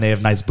shirt and they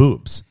have nice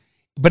boobs?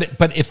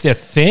 But if they're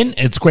thin,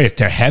 it's great. If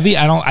they're heavy,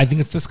 I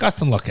think it's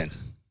disgusting looking.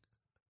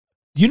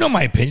 You know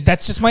my opinion.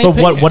 That's just my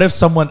opinion. But what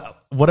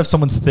if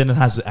someone's thin and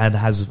has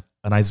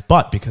a nice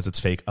butt because it's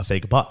a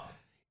fake butt?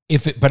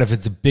 If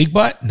it's a big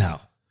butt,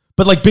 no.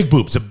 But like big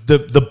boobs,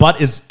 the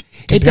butt is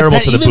comparable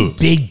to the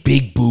boobs.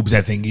 Big boobs,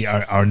 I think,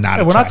 are not.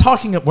 Yeah,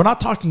 we're not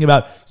talking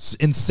about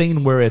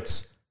insane where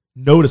it's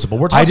noticeable.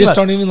 We're talking. I just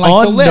about don't even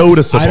like the lips.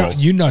 Unnoticeable. I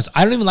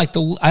don't even like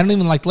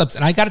the lips,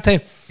 and I got to tell you,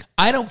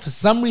 I don't. For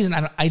some reason,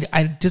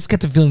 I just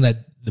get the feeling that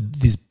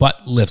these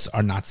butt lifts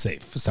are not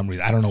safe for some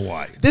reason. I don't know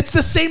why. It's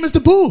the same as the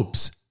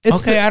boobs.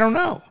 I don't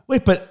know.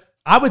 Wait, but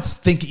I would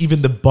think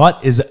even the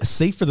butt is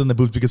safer than the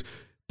boobs because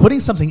putting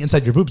something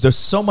inside your boobs, there's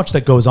so much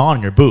that goes on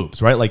in your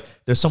boobs, right? Like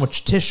there's so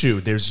much tissue.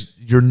 There's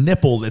your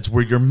nipple. It's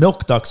where your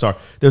milk ducts are.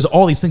 There's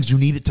all these things you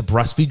need it to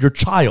breastfeed your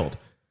child.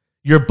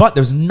 Your butt,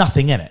 there's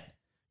nothing in it.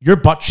 Your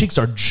butt cheeks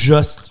are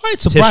just all right.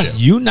 So tissue. Brian,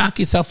 you knock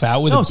yourself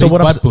out with a big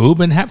butt boob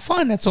and have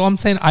fun. That's all I'm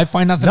saying. I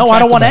find nothing. No, I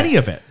don't want any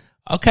of it.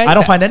 Okay, I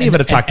don't find any of it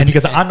attractive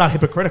because I'm not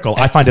hypocritical.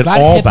 I find it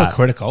all bad.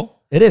 Hypocritical.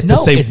 It is to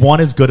say one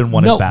is good and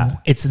one is bad.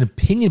 It's an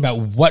opinion about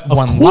what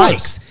one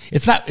likes.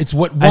 It's not. It's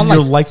what one and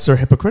likes. Your likes are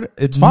hypocritical.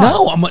 It's fine.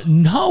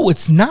 No,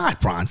 it's not,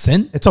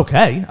 Bronson. It's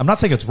okay. I'm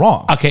not saying it's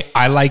wrong. Okay,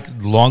 I like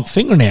long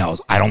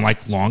fingernails. I don't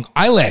like long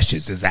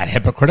eyelashes. Is that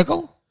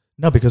hypocritical?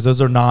 No, because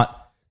those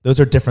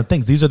are different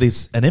things. These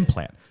are an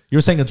implant. You're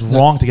saying it's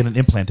wrong to get an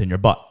implant in your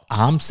butt.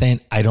 I'm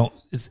saying I don't.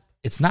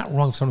 It's not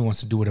wrong if somebody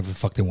wants to do whatever the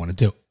fuck they want to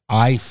do.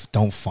 I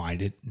don't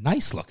find it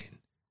nice looking.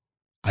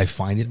 I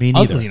find it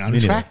ugly and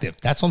unattractive.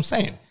 That's what I'm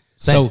saying.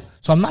 Same.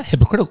 So I'm not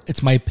hypocritical.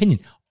 It's my opinion.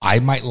 I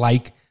might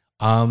like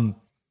I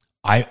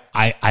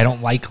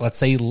don't like, let's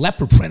say,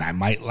 leopard print. I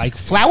might like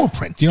flower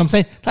print. You know what I'm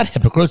saying? It's not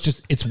hypocritical.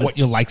 It's what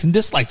your likes and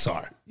dislikes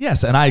are.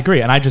 Yes, and I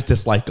agree. And I just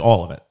dislike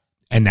all of it.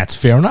 And that's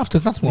fair enough.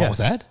 There's nothing wrong with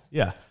that.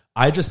 Yeah.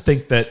 I just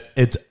think that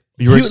it's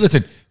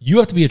listen, you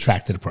have to be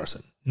attracted to a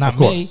person. Not of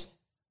course. Me.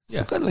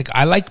 So good. Like,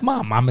 I like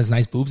mom. Mom has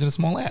nice boobs and a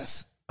small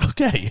ass.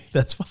 Okay,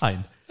 that's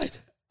fine. Right.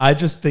 I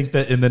just think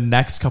that in the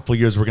next couple of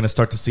years, we're going to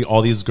start to see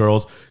all these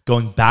girls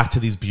going back to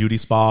these beauty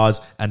spas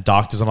and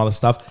doctors and all this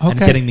stuff and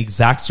Okay. getting the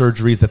exact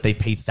surgeries that they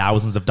pay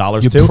thousands of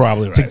dollars You're to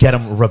probably to right. get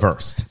them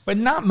reversed. But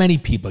not many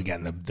people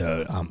getting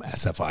the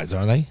SFIs,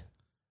 are they?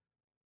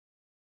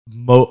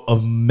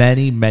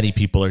 Many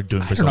people are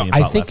doing I don't Brazilian know.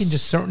 I butt think in lifts.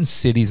 just certain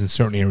cities and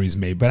certain areas,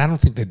 maybe, but I don't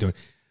think they're doing.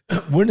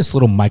 We're in this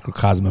little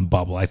microcosm and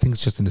bubble. I think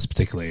it's just in this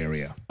particular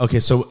area. Okay,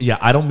 so yeah,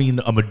 I don't mean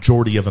a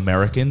majority of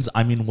Americans.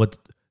 I mean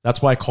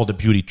that's why I called it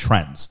beauty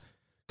trends.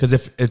 Because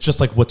if it's just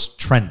like what's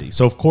trendy.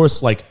 So of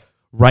course, like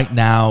right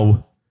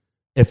now,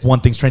 if one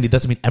thing's trendy, it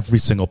doesn't mean every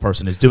single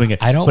person is doing it.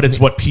 But it's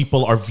what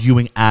people are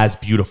viewing as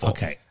beautiful.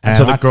 Okay. And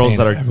so I'm the not girls saying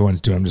that are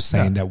everyone's doing. I'm just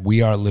saying that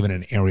we are living in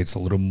an area that's a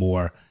little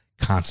more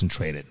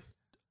concentrated.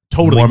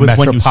 totally More with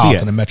when you see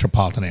metropolitan, a it.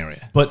 metropolitan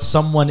area. But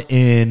someone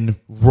in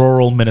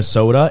rural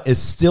Minnesota is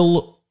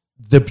still,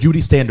 the beauty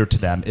standard to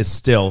them is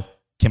still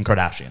Kim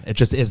Kardashian. It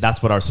just is.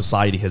 That's what our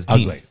society has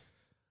deemed. Ugly.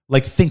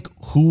 Like, think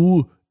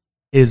who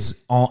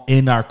is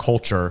in our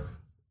culture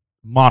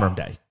modern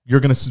day. You're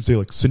going to say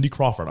like Cindy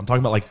Crawford. I'm talking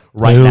about like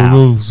right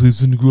now.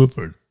 Cindy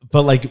Crawford.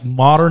 But like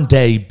modern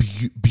day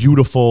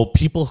beautiful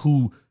people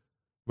who,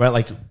 right,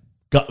 like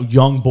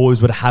young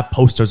boys would have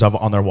posters of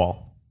on their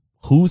wall.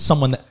 Who's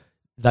someone that,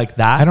 like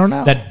that? I don't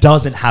know. That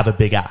doesn't have a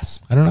big ass.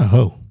 I don't know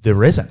who.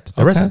 There isn't.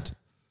 There Okay. isn't.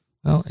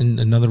 Well, and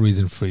another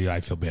reason for you,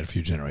 I feel bad for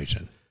your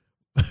generation.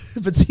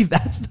 But see,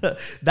 that's the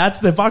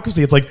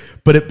hypocrisy. It's like,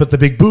 but the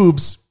big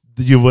boobs,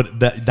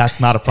 that's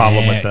not a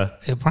problem with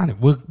the. Brian,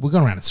 we're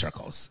going around in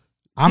circles.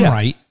 I'm Yeah.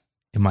 right,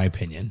 in my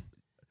opinion.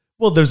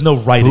 Well, there's no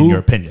right in your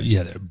opinion.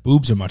 Yeah, their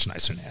boobs are much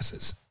nicer than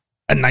asses.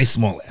 A nice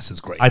small ass is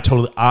great.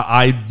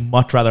 I'd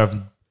much rather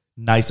have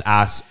nice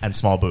ass and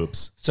small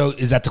boobs. So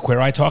is that the queer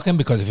eye talking?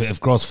 Because if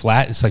girl's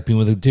flat, it's like being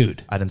with a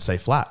dude. I didn't say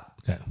flat.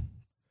 Okay.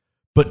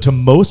 But to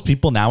most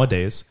people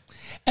nowadays,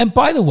 And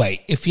by the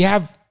way, if you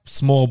have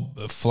small,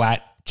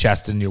 flat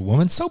chest in your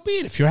woman, so be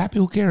it. If you're happy,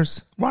 who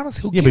cares?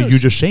 Honestly, who yeah, cares? but you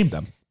just shamed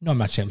them. No, I'm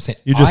not shaming. I'm saying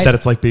You just said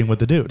it's like being with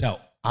the dude. No,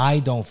 I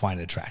don't find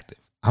it attractive.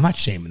 I'm not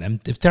shaming them.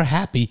 If they're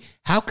happy,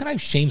 how can I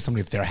shame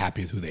somebody if they're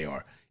happy with who they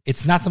are?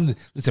 It's not something.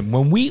 Listen,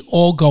 when we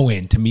all go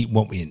in to meet,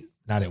 when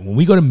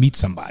we go to meet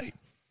somebody,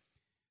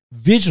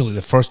 visually,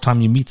 the first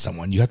time you meet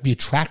someone, you have to be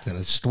attracted to them.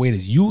 It's just the way it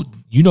is. You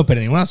know better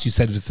than anyone else. You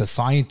said it's a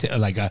science,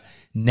 like a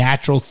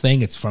natural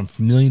thing. It's from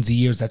millions of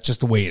years. That's just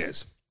the way it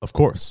is. Of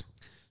course.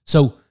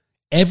 So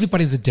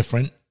everybody has a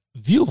different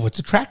view of what's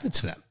attracted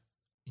to them.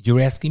 You're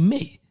asking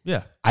me.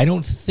 Yeah. I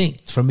don't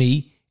think, for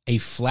me, a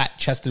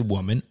flat-chested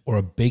woman or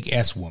a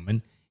big-ass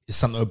woman is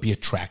something that would be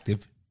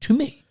attractive to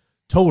me.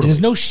 Totally. There's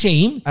no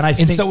shame. And I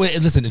think- so,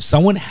 listen, if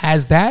someone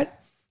has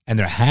that and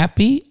they're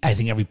happy, I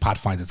think every pot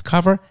finds its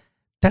cover.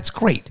 That's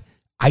great.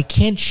 I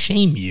can't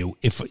shame you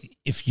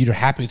if you're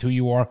happy with who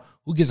you are.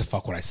 Who gives a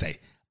fuck what I say?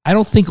 I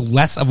don't think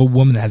less of a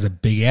woman that has a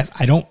big ass.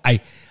 I don't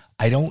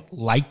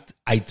like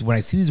when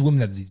I see these women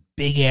that have these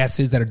big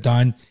asses that are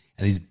done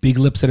and these big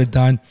lips that are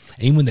done,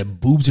 and even when their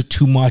boobs are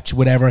too much,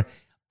 whatever.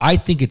 I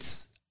think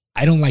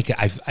I don't like it.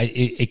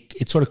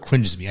 It sort of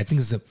cringes me. I think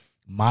it's a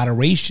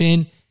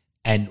moderation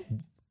and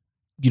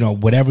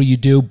whatever you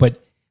do,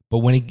 but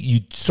when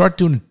you start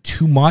doing it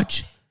too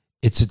much,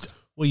 it's a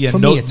Well, yeah, for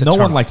no, me, it's a no one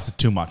turn-off. likes it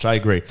too much. I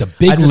agree. The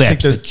big I just think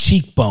lips, the there's-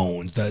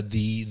 cheekbones,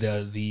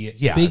 the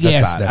yeah, big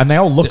that's ass, bad. And they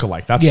all look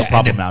alike. That's the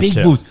problem and now, big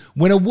too. boobs.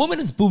 When a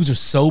woman's boobs are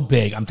so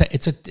big,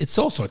 it's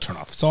also a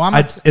turnoff. So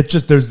It's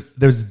just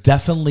there's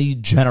definitely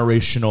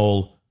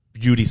generational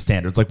beauty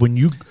standards. Like when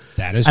you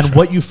That is and true.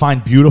 what you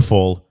find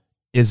beautiful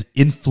is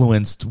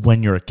influenced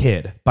when you're a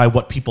kid by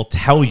what people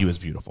tell you is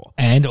beautiful.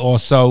 and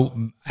also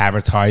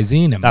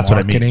advertising and That's what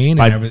I marketing mean. and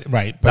By- everything.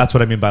 Right. But That's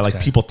what I mean by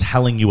like people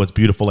telling you what's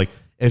beautiful. Like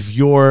if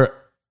you're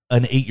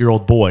an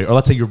 8-year-old boy, or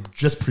let's say you're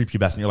just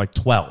prepubescent, you're like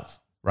 12,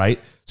 right?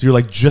 So you're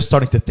like just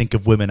starting to think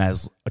of women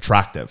as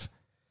attractive,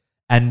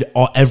 and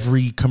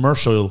every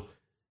commercial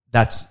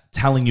that's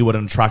telling you what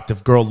an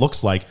attractive girl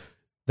looks like,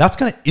 that's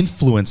going to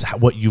influence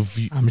what you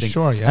view. I'm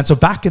sure, yeah. And so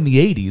back in the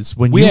 80s,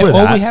 when we you had, were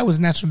all that, we had was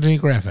National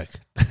Geographic.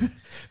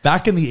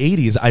 back in the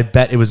 80s, I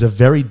bet it was a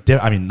very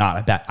I mean, not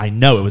I bet, I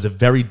know it was a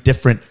very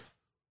different.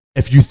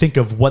 If you think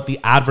of what the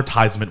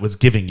advertisement was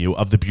giving you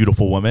of the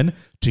beautiful woman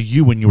to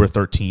you when you were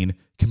 13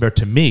 compared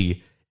to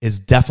me is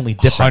definitely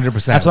different.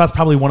 100%. And so that's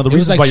probably one of the It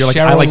was reasons like why you're like,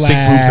 I Cheryl like big boobs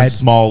Ladd, and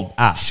small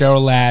ass.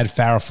 Cheryl Ladd,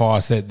 Farrah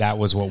Fawcett, that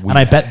was what we and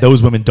I had. bet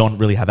those women don't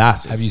really have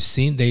asses. Have you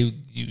seen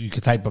you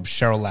could type up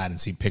Cheryl Ladd and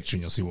see a picture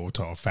and you'll see what we're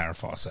talking about, Farrah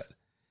Fawcett.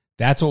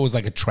 That's what was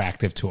like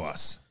attractive to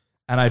us.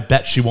 And I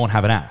bet she won't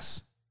have an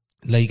ass.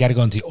 Like you got to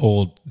go into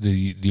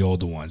the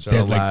older ones. Cheryl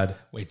They're like- Ladd,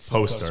 wait,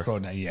 poster. Scroll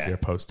down. Yeah. Your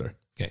poster.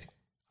 Okay.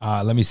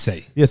 Let me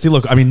see. Yeah, see,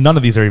 look, I mean, none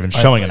of these are even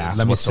showing an ass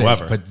Let me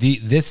whatsoever. see. But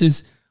this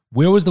is,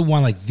 where was the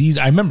one like these?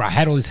 I remember I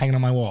had all these hanging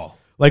on my wall.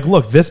 Like,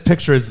 look, this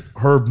picture is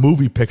her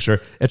movie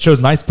picture. It shows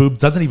nice boobs,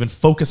 doesn't even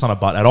focus on a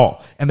butt at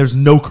all. And there's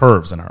no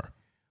curves in her.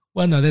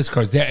 Well, no, there's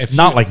curves there. If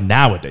Not you- like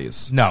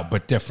nowadays. no,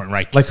 but different,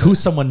 right? Like, So- who's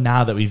someone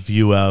now that we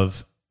view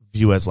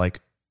as like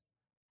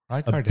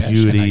Probably a Kardashian,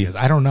 beauty. I guess.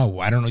 I don't know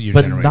your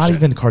But generation. not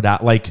even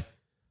Kardashian.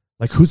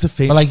 Like who's a But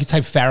famous? like you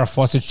type Farrah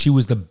Fawcett, she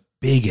was the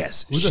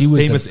biggest. Who's She a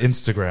was famous the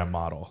Instagram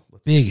model?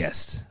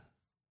 biggest.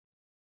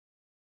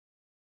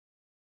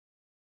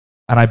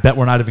 And I bet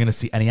we're not even going to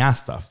see any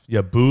ass stuff.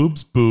 Yeah,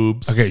 boobs.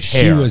 Okay, she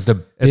hair. was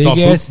the It's all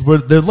biggest.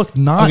 boobs. There look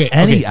not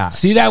any ass.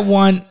 See that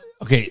one?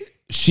 Okay,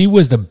 she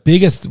was the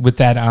biggest with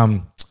that.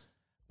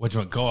 What you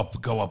want? Go up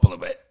a little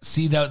bit.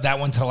 See that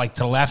one to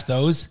the left.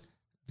 Those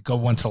go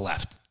one to the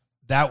left.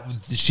 That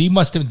she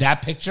must have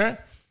that picture.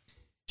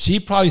 She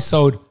probably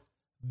sold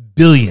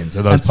billions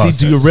of those And see, posters.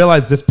 do you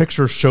realize this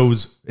picture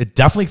shows it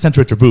definitely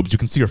accentuates her boobs? You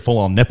can see her full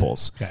on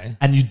nipples. Okay.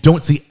 And you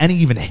don't see any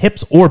even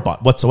hips or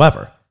butt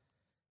whatsoever.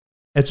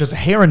 It's just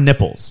hair and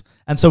nipples.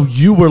 And so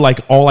you were like,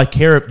 all I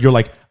care, you're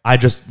like, I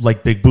just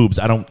like big boobs.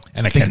 I don't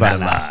And I think about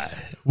cannot an ass.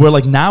 lie. Where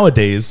like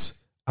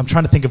nowadays, I'm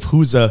trying to think of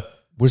who's a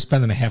We're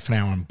spending a half an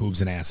hour on boobs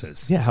and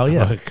asses. yeah, hell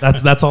yeah. Look.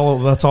 That's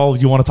all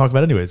you want to talk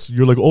about anyways.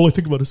 You're like, all I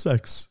think about is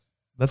sex.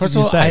 That's First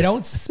what of you all, say. I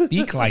don't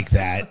speak like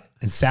that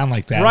and sound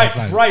like that. That's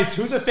not- Bryce,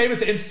 who's a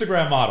famous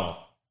Instagram model?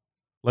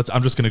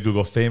 I'm just gonna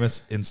Google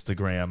famous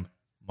Instagram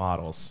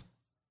models.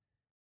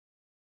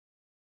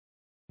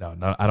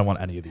 No, I don't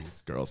want any of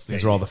these girls.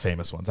 These are all the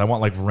famous ones. I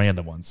want like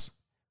random ones.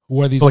 Who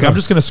are these? So, like, I'm girls?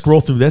 just gonna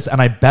scroll through this,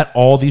 and I bet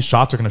all these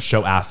shots are gonna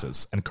show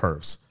asses and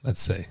curves.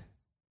 Let's see. I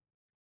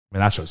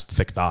mean, that shows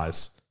thick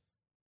thighs.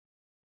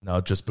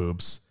 No, just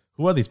boobs.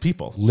 Who are these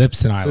people?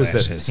 Lips and Who is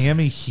eyelashes. this?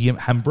 Tammy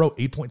Hembro,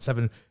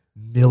 8.7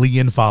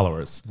 million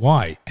followers.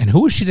 Why? And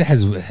who is she that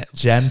has?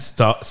 Jen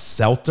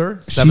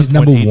Selter, She's 7.8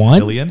 number one?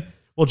 million.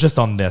 Well, just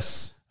on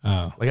this.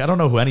 Oh, Like, I don't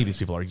know who any of these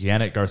people are.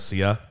 Yannick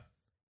Garcia,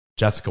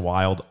 Jessica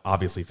Wilde,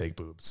 obviously fake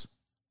boobs.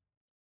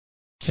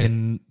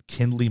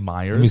 Kindley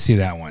Myers. let me see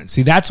that one.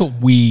 See, that's what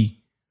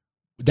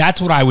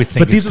I would think.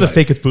 But these is are the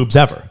good. fakest boobs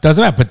ever.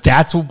 Doesn't matter. But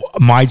that's what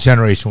my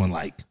generation would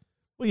like.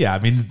 Well, yeah, I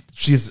mean,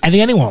 she's I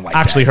think anyone would like.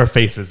 actually that. her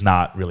face is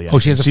not really. Oh,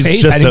 she has a She's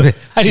face? just I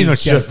didn't know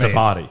she's she had a just the face.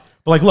 body.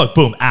 But like, look,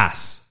 boom,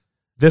 ass.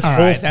 This All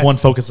whole right, that's- one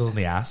focuses on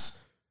the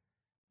ass.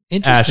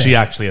 Interesting. She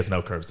actually has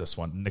no curves. This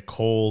one,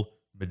 Nicole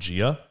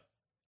Mejia,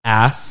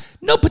 ass.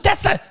 No, but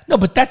that's not. No,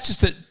 but that's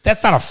just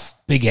that's not a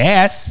big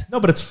ass. No,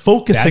 but it's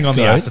focusing That's on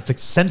the good. ass. It's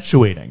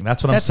accentuating.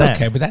 That's what That's I'm saying.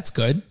 okay, but that's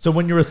good. So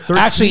when you're a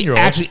 13-year-old,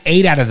 Actually,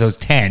 8 out of those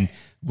 10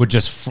 were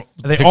just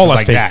they pictures all have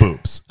like fake that.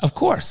 boobs. Of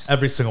course.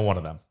 Every single one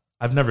of them.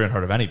 I've never even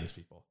heard of any of these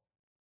people.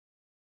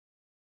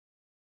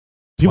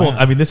 People, Wow.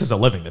 I mean, this is a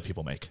living that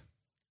people make.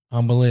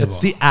 Unbelievable.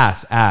 It's the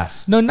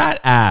ass. No, not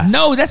ass.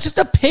 No, that's just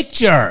a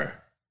picture.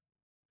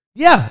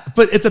 Yeah,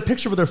 but it's a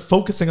picture where they're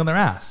focusing on their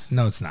ass.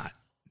 No, it's not.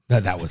 No,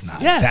 that was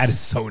not. Yes. That is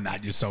so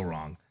not. You're so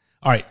wrong.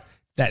 All right.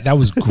 That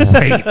was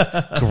great.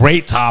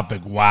 Great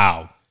topic.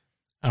 Wow.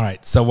 All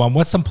right. So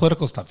what's some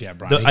political stuff you have,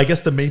 Brian? I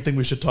guess the main thing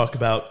we should talk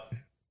about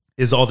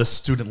is all this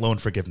student loan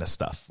forgiveness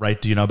stuff, right?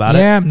 Do you know about it?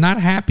 Yeah, I'm not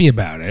happy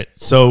about it.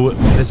 So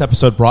this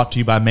episode brought to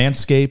you by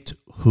Manscaped,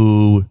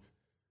 who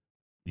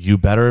you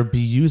better be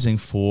using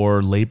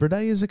for Labor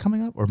Day. Is it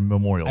coming up or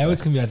Memorial Day? I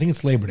always confuse. I think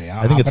it's Labor Day.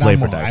 I think it's but I'm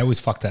Labor wrong. Day. I always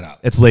fuck that up.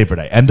 It's Labor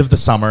Day, end of the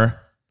summer.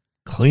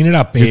 Clean it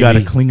up, baby. You got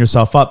to clean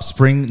yourself up.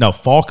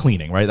 Fall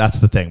cleaning, right? That's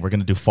the thing. We're going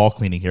to do fall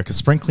cleaning here because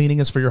spring cleaning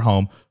is for your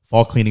home.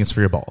 Fall cleaning is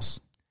for your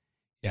balls.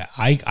 Yeah,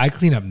 I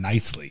clean up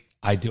nicely.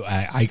 I do.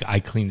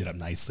 I cleaned it up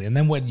nicely. And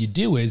then what you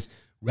do is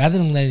rather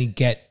than letting it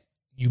get,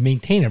 you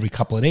maintain every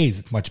couple of days.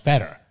 It's much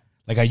better.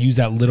 Like I use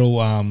that little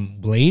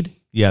blade.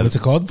 Yeah. What's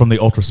it called? From the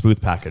Ultra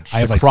Smooth package. I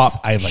have the like crop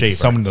I have like shaver.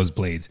 so many of those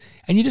blades,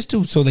 and you just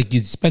do so like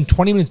you spend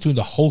 20 minutes doing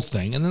the whole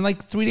thing, and then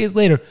like 3 days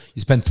later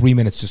you spend 3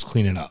 minutes just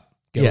cleaning up.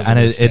 Get rid Yeah, of and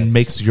those it stems.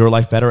 makes your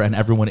life better and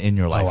everyone in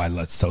your life. Oh, I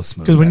love it so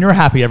smooth. Because when man. you're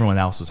happy, everyone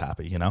else is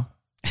happy, you know?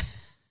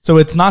 So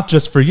it's not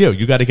just for you.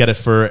 You got to get it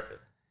for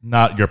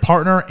not your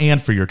partner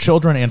and for your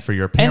children and for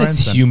your and parents.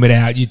 it's humid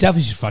out, you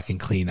definitely should fucking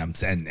clean them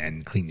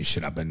and clean your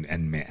shit up and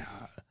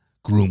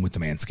groom with the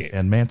Manscaped.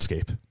 And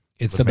Manscaped.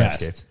 It's With the Manscaped.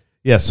 best.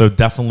 Yeah, so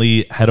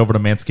definitely head over to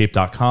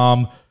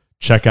manscaped.com.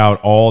 Check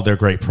out all their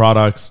great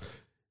products.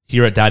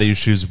 Here at Daddy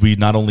Issues, we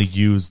not only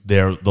use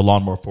the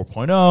Lawnmower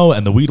 4.0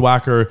 and the Weed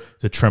Whacker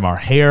to trim our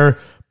hair,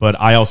 but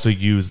I also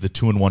use the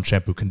 2-in-1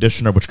 shampoo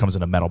conditioner, which comes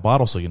in a metal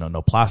bottle, so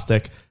no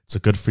plastic. It's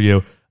good for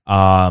you.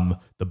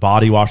 The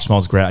body wash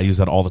smells great. I use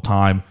that all the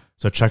time.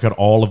 So check out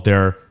all of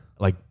their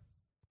like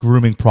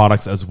grooming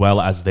products as well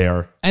as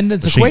their And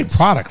it's machines. a great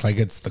product. Like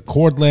it's the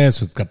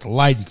cordless, it's got the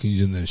light, you can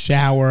use it in the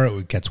shower,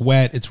 it gets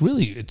wet. It's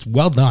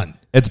well done.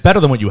 It's better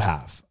than what you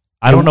have.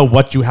 I don't know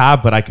what you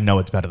have, but I can know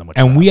it's better than what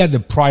you have. And we had the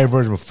prior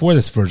version before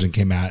this version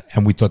came out,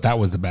 and we thought that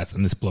was the best,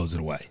 and this blows it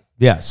away.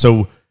 Yeah,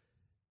 so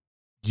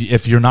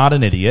if you're not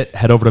an idiot,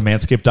 head over to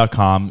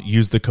manscaped.com,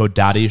 use the code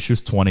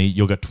DaddyIssues20.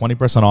 You'll get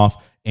 20% off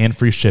and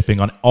free shipping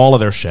on all of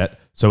their shit.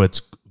 So it's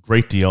a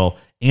great deal,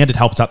 and it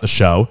helps out the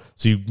show.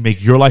 So you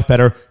make your life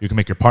better, you can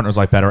make your partner's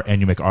life better, and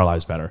you make our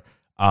lives better.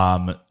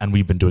 And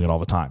we've been doing it all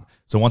the time.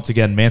 So once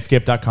again,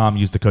 manscaped.com,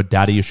 use the code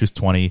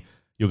DaddyIssues20.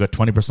 You'll get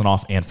 20%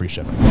 off and free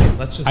shipping.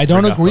 I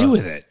don't agree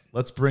with it.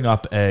 Let's bring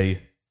up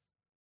a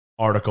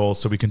article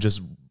so we can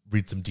just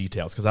read some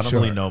details because I don't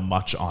Sure. really know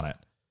much on it.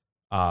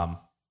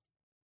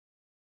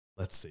 Let's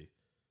Let's see. Should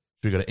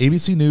we go to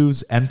ABC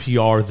News,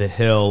 NPR, The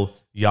Hill,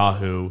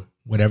 Yahoo?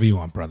 Whatever you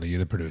want, brother. You're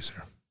the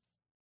producer.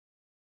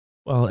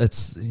 Well,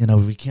 it's,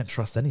 we can't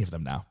trust any of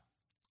them now.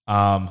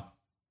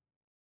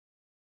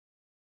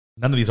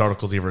 None of these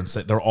articles even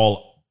say, none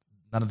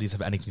of these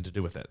have anything to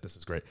do with it. This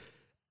is great.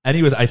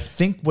 Anyways, I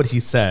think what he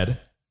said, if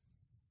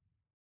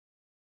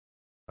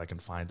I can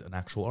find an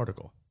actual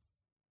article.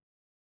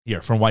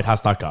 Here, from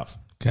whitehouse.gov.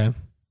 Okay.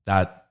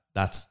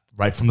 That's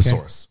right from the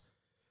source.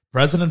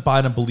 President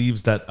Biden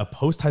believes that a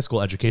post-high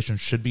school education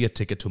should be a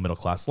ticket to a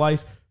middle-class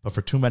life, but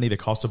for too many, the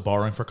cost of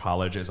borrowing for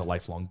college is a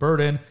lifelong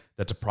burden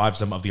that deprives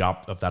them of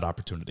that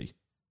opportunity.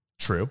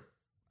 True.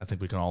 I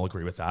think we can all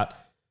agree with that.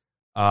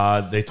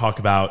 They talk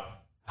about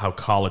how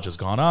college has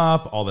gone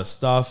up, all this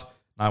stuff.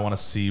 And I want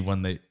to see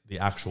when the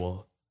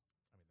actual,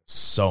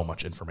 so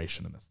much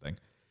information in this thing.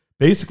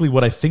 Basically,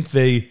 what I think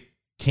they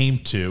came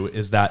to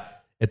is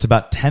that it's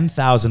about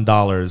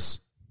 $10,000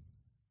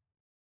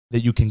 that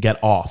you can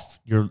get off.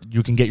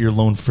 You can get your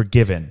loan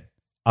forgiven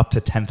up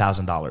to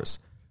 $10,000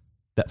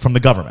 that from the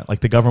government. Like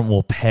the government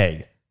will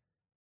pay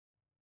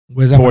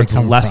Where's that towards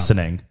money coming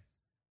lessening. From?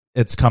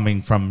 It's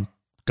coming from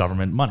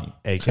government money,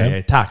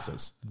 aka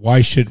taxes. Why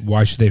should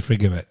they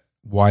forgive it?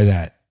 Why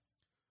that?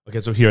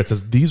 Okay, so here it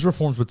says these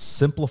reforms would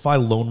simplify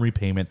loan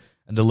repayment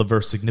and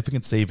deliver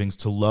significant savings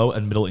to low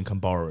and middle income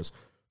borrowers.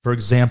 For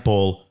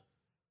example,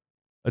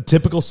 a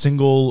typical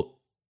single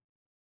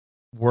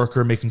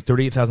worker making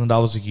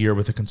 $38,000 a year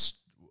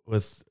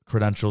with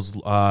credentials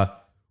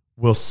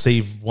will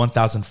save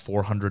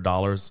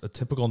 $1,400. A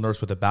typical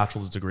nurse with a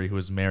bachelor's degree who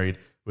is married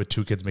with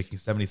 2 kids making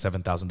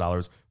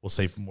 $77,000 will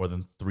save more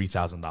than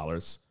 $3,000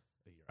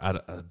 a year. I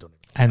don't even.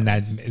 And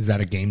is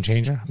that a game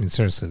changer? I mean,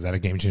 seriously, is that a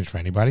game changer for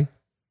anybody?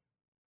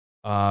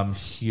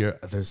 Here,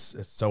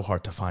 it's so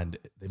hard to find.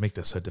 They make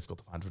this so difficult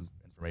to find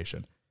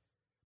information.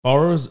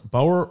 Borrowers,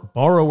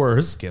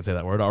 can't say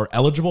that word, are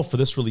eligible for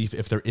this relief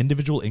if their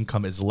individual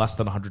income is less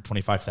than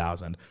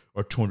 $125,000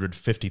 or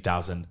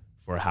 $250,000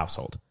 for a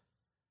household.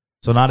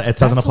 So it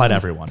doesn't apply to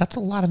everyone. That's a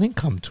lot of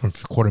income,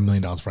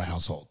 $250,000 for a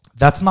household.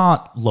 That's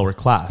not lower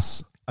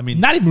class. I mean,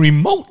 not even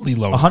remotely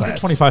lower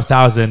class.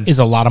 $125,000 is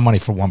a lot of money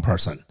for one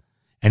person,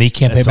 and he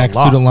can't pay back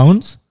student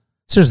loans.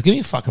 Seriously, give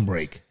me a fucking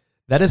break.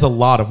 That is a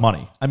lot of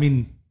money. I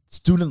mean,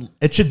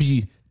 it should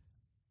be.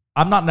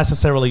 I'm not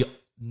necessarily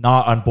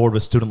not on board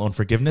with student loan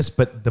forgiveness,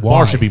 but the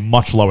bar should be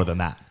much lower than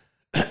that.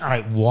 All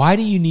right, why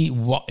do you need?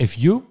 If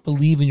you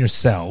believe in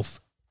yourself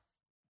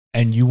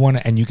and you want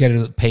to, and you get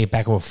to pay it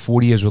back over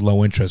 40 years with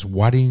low interest,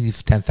 why do you need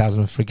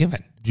 $10,000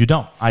 forgiven? You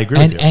don't. I agree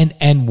with you.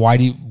 And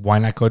why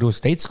not go to a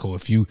state school?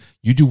 If you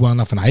do well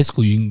enough in high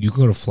school, you can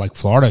go to like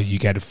Florida. You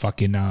get a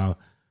fucking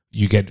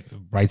you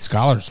get Bright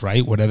Scholars,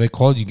 right? Whatever they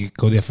call it, you can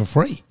go there for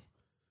free.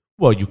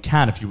 Well, you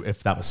can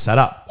if that was set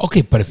up.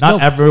 Okay, but if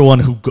not everyone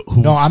who's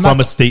from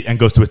a state and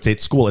goes to a state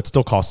school, it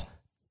still costs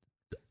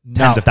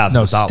tens of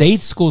thousands of dollars.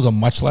 State schools are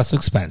much less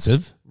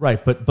expensive.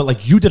 Right, but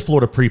like you did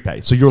Florida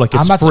prepay, so you're like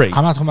it's free.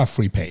 I'm not talking about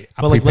free pay.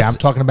 I'm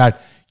talking about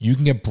you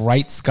can get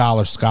Bright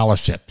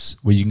scholarships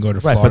where you can go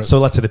to Florida. Right, but so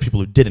let's say the people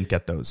who didn't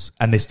get those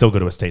and they still go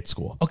to a state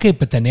school. Okay,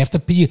 but then they have to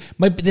pay.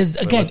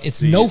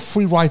 It's no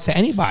free rides to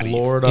anybody.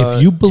 Florida,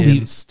 if you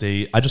believe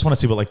in-state, I just want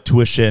to see what like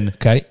tuition.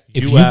 Okay,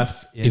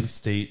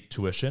 in-state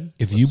tuition.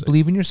 If you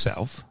believe in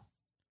yourself,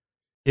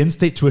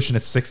 in-state tuition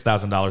is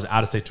 $6,000.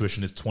 Out-of-state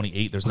tuition is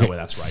 $28,000. There's no way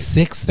that's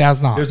right.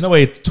 $6,000. There's no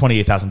way it's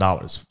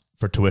 $28,000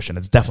 for tuition.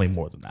 It's definitely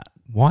more than that.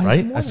 Why? Right?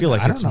 Is it more I feel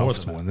like it's more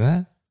than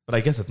that. But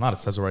I guess it's not. It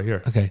says it right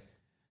here. Okay,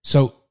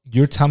 so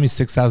you're telling me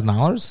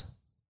 $6,000?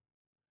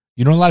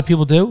 You know what a lot of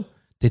people do?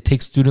 They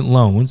take student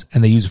loans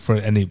and they use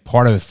it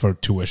part of it for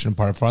tuition,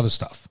 part of it for other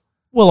stuff.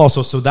 Well,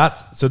 also, so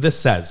this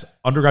says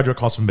undergraduate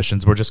cost of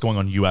admissions. We're just going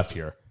on UF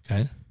here.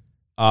 Okay.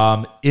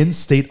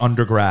 In-state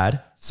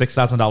undergrad,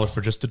 $6,000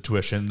 for just the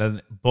tuition.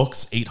 Then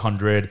books,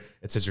 $800.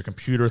 It says your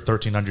computer,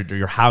 $1,300.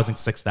 Your housing,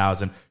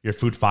 $6,000. Your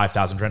food,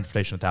 $5,000.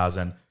 Transportation,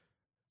 $1,000.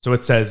 So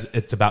it says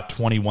it's about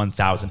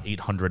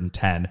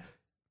 $21,810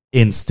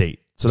 in-state.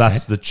 So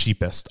that's the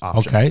cheapest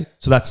option. Okay.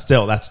 So that's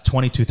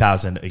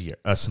 $22,000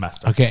 a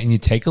semester. Okay, and you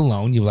take a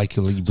loan. You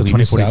believe 20,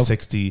 40, yourself.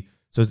 60.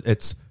 So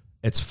it's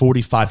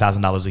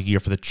 $45,000 a year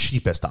for the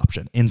cheapest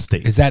option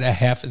in-state. Is that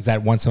Is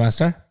that one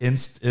semester? It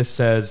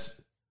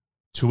says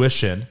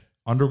tuition,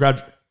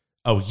 undergraduate.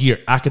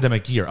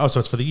 Academic year. Oh,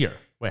 so it's for the year.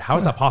 Wait, how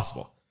is that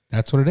possible?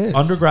 That's what it is.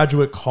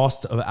 Undergraduate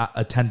cost of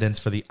attendance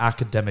for the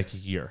academic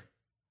year.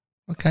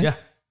 Okay. Yeah.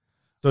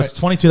 So it's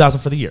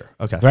 $22,000 for the year.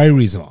 Okay. Very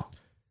reasonable.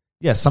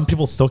 Yeah, some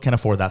people still can't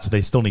afford that, so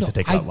they still need to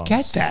take out loans. I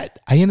get that.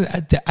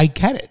 I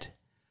get it.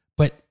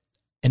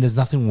 And there's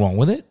nothing wrong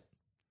with it.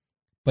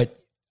 But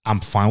I'm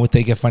fine with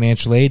they get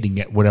financial aid and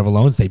get whatever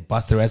loans. They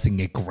bust their ass. They can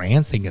get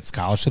grants. They can get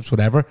scholarships,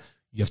 whatever.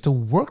 You have to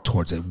work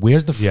towards it.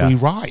 Where's the free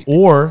ride?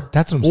 Or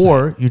that's what I'm saying.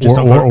 Or you just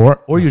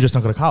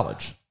don't go to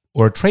college.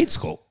 Or a trade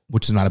school,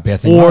 which is not a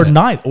bad thing.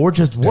 Or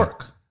just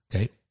work.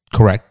 Okay,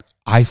 correct.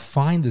 I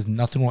find there's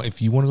nothing wrong.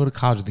 If you want to go to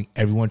college, I think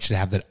everyone should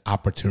have that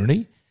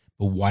opportunity.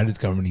 But why does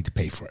government need to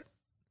pay for it?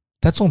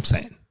 That's what I'm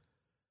saying.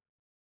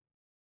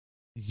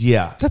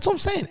 Yeah. That's what I'm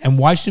saying. And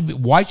why should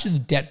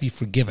the debt be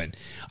forgiven?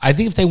 I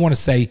think if they want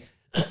to say,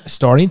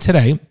 starting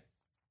today,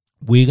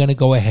 we're going to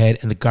go ahead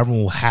and the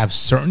government will have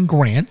certain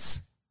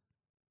grants.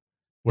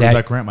 Where does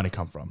that grant money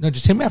come from? No,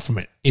 just hear me out for a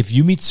minute. If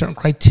you meet certain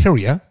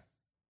criteria,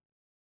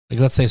 like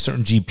let's say a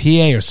certain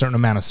GPA or a certain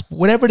amount of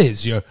whatever it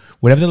is,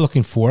 whatever they're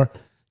looking for,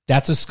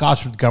 that's a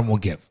scholarship the government will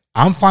give.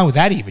 I'm fine with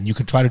that. Even you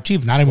can try to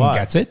achieve. Not everyone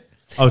gets it.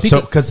 Oh,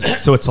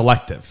 so it's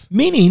selective.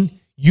 Meaning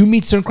you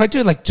meet certain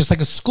criteria, like just like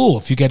a school.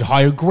 If you get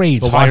higher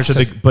grades, But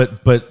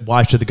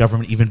why should the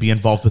government even be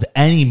involved with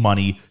any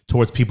money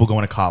towards people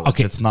going to college?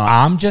 Okay, It's not.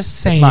 I'm just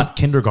saying. It's not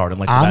kindergarten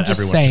like I'm that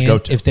just everyone saying should go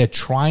to. if they're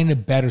trying to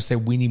better say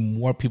we need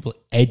more people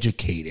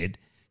educated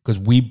because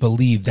we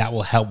believe that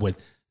will help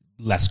with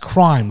less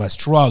crime, less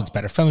drugs,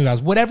 better family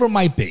values, whatever it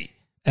might be.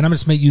 And I'm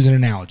just using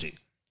an analogy.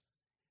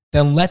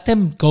 Then let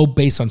them go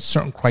based on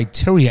certain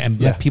criteria and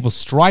let people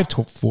strive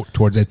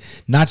towards it.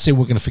 Not say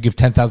we're going to forgive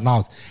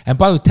 $10,000. And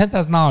by the way,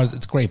 $10,000,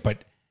 it's great,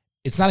 but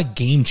it's not a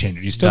game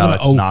changer. You still No,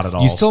 it's not at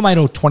all. You still might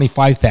owe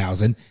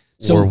 $25,000.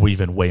 So, or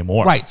even way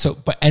more. right. So,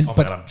 but God,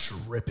 I'm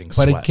dripping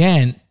sweat. But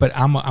again,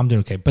 I'm doing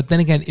okay. But then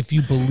again, if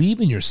you believe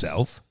in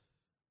yourself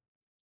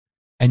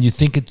and you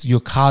think it's your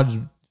college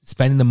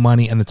spending the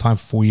money and the time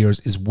for 4 years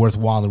is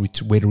worthwhile, the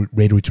rate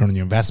of return on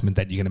your investment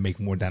that you're going to make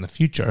more down the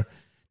future,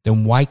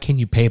 then why can't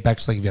you pay it back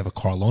just like if you have a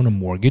car loan, a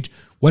mortgage?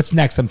 What's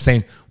next? I'm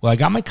saying, well, I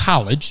got my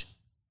college.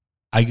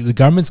 The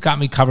government's got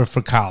me covered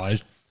for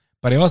college,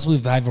 but I also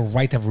believe I have a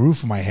right to have a roof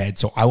over my head,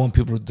 so I want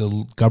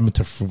the government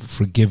to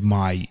forgive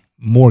my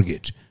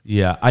mortgage.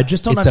 Yeah, I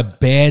just don't. It's a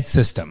bad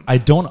system. I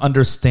don't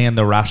understand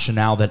the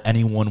rationale that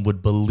anyone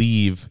would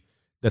believe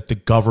that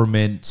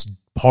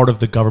part of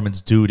the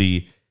government's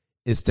duty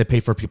is to pay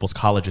for people's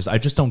colleges. I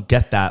just don't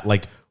get that.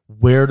 Like,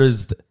 where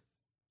does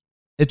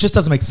it just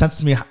doesn't make sense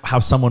to me how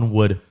someone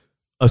would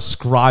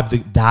ascribe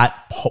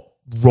that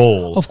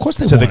role of course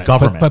they to want the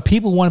government. But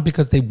people want it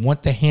because they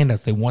want the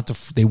handouts. They want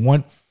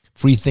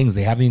free things.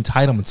 They have the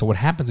entitlement. So what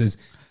happens is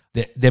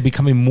they're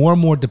becoming more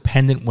and more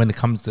dependent when it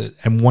comes to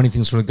and wanting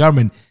things from the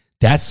government.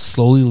 That's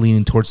slowly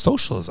leaning towards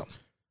socialism.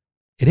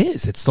 It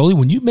is. It's slowly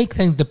when you make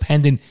things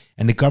dependent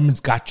and the government's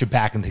got your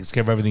back and takes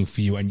care of everything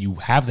for you and you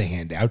have the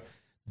handout,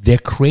 they're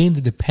creating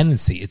the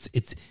dependency.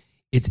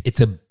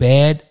 It's a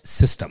bad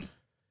system.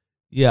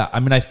 Yeah, I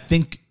mean, I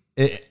think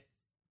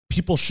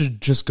people should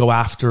just go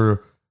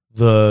after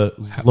the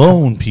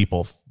loan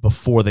people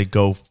before they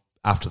go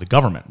after the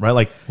government, right?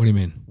 Like, what do you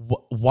mean?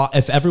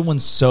 If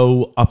everyone's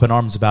so up in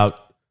arms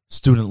about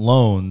student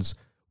loans,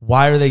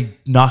 why are they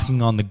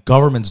knocking on the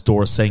government's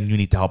door saying you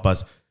need to help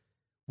us?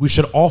 We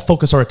should all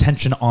focus our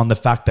attention on the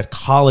fact that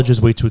college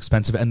is way too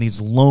expensive and these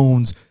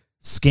loans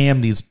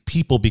scam these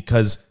people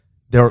because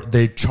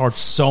they charge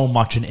so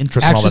much in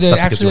interest and all that stuff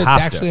because you have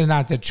to. Actually, they're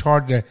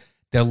not.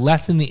 They're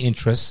lessen the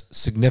interest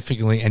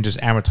significantly and just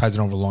amortize it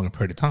over a longer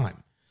period of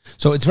time.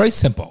 So it's very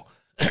simple.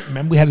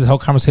 Remember we had this whole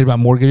conversation about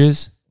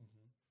mortgages?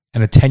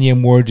 And a 10-year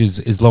mortgage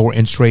is lower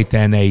interest rate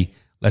than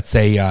let's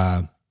say,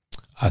 a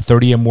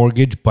 30-year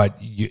mortgage, but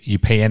you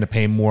end up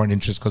paying more in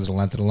interest because of the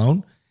length of the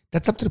loan.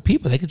 That's up to the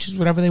people. They can choose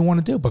whatever they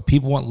want to do, but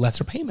people want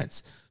lesser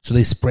payments. So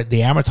they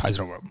amortize it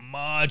over a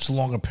much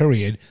longer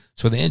period,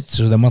 so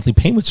the monthly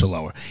payments are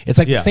lower. It's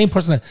like the same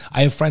person that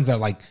I have friends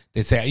that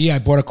they say, yeah, I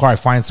bought a car, I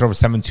financed it over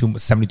 72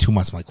 months.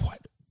 I'm like,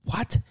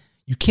 what?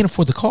 You can't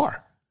afford the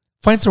car.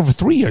 Finance it over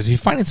 3 years. If you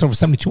finance it over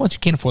 72 months, you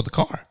can't afford the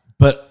car.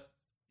 But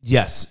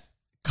yes,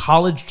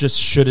 college just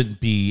shouldn't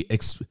be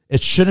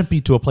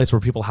to a place where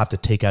people have to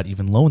take out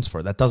even loans for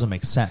it. That doesn't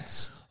make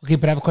sense. Okay,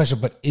 but I have a question.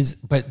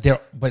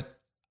 But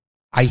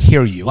I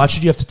hear you. Why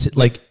should you have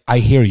to I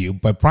hear you,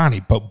 but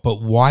Bronny,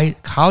 but why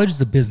college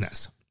is a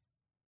business?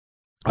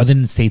 Other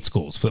than state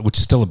schools, which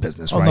is still a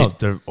business, right? No,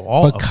 they're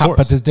all. Of course.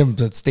 But there's different.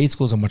 But state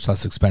schools are much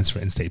less expensive for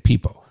in-state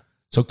people.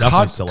 So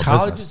still a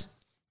business.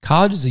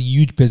 College is a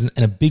huge business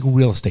and a big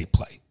real estate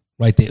play,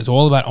 right? It's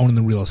all about owning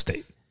the real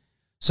estate.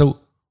 So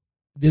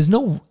there's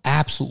no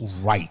absolute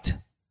right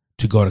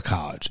to go to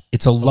college.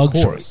 It's a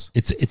luxury.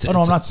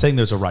 I'm not saying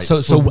there's a right.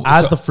 So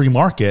as the free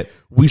market,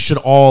 we should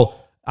all.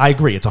 I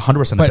agree. It's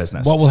 100% a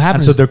business. What will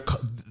happen? And so they're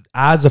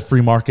as a free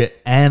market,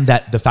 and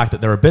that the fact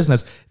that they're a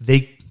business,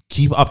 they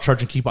keep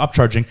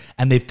upcharging,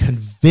 and they've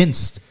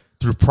convinced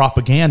through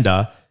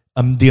propaganda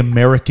the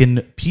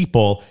American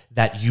people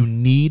that you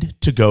need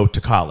to go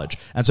to college.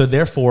 And so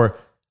therefore,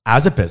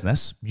 as a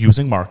business,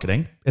 using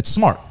marketing, it's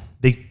smart.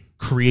 They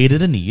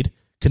created a need,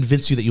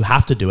 convince you that you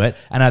have to do it,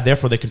 and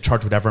therefore they can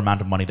charge whatever amount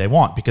of money they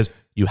want because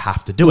you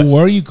have to do it.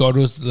 Or you go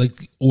to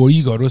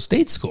a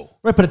state school.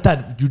 Right, but at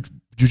that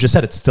you just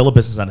said it's still a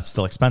business and it's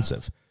still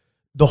expensive.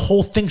 The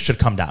whole thing should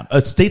come down.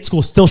 A state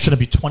school still shouldn't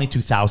be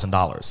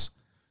 $22,000.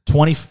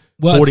 20,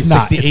 well, 40, it's 60,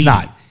 not. 80. It's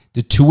not.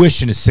 The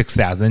tuition is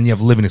 $6,000. Then you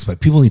have living expense.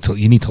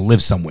 You need to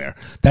live somewhere.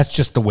 That's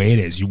just the way it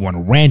is. You want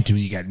to rent,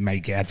 you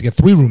might have to get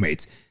 3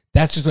 roommates.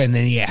 That's just, and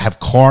then you have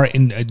car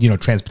and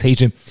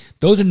transportation.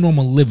 Those are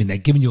normal living. They're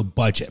giving you a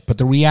budget. But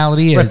the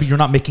reality is, right, but you're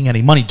not making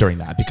any money during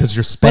that because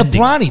you're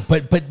spending. But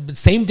Bronny, but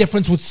same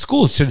difference with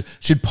schools.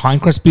 Should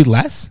Pinecrest be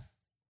less?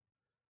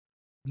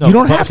 No, you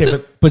don't but- have okay,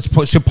 to. But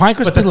should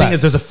Pinecrest But be the less? thing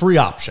is, there's a free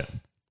option.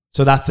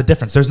 So that's the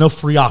difference. There's no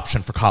free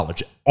option for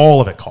college. All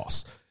of it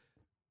costs.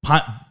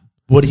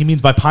 What he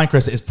means by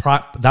Pinecrest is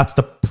that's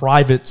the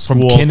private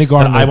school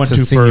kindergarten that I went to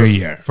to senior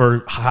year.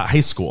 for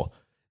high school.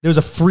 There's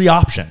a free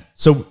option.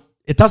 So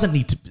it doesn't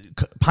need to,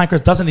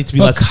 Pinecrest doesn't need to be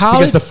But less college-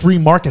 because the free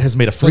market has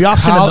made a free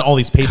option and then all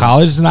these paid.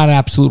 College is not an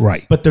absolute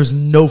right. But there's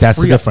no That's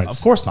the free difference.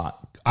 Of course not.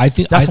 I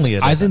think Definitely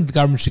it I isn't. think the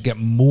government should get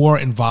more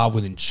involved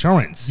with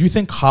insurance. Do you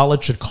think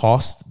college should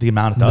cost the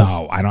amount it does?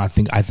 No, I don't. I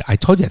think I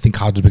told you. I think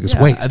college is the biggest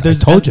Yeah, waste. I there's-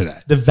 told you and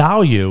that. The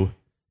value,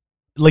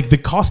 like the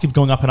cost keeps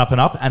going up and up and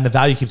up, and the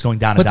value keeps going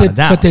down and down and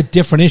down. But they're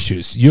different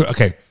issues. You're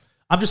okay.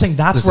 I'm just saying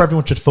that's Listen, where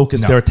everyone should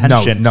focus no, their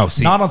attention. no,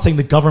 see. Not on saying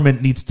the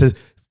government needs to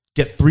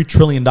get $3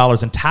 trillion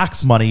in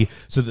tax money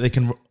so that they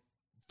can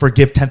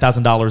forgive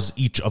 $10,000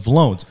 each of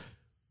loans.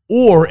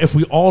 Or if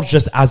we all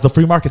just, as the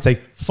free market, say,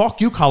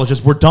 fuck you,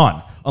 colleges, we're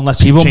done.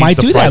 Unless you People change might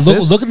the do prices.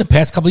 that. Look in the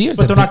past couple of years.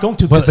 But they're not going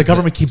to because the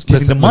government keeps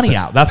giving the money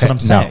out. That's what I'm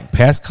saying. No,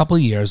 past couple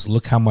of years,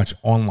 look how much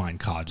online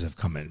colleges have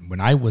come in. When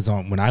I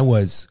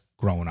was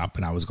growing up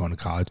and I was going to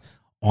college,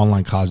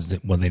 online colleges, they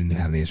didn't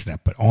have the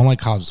internet, but online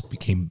colleges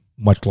became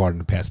much larger in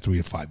the past 3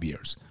 to 5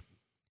 years.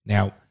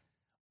 Now,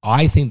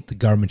 I think the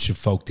government should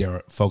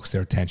focus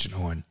their attention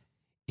on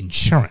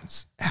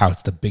insurance, how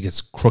it's the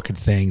biggest crooked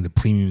thing. The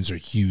premiums are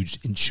huge.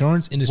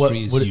 Insurance industry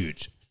is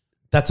huge.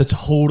 That's a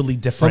totally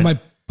different.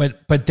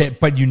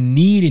 But you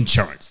need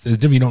insurance. There's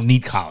different. You don't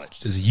need college.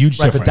 There's a huge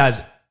difference.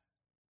 But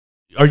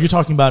are you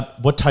talking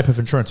about what type of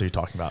insurance are you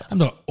talking about? I'm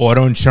not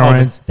auto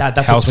insurance, that's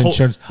health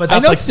insurance. But I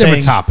that's know like it's a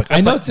different saying- topic. I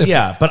that's know like- it's different.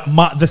 Yeah,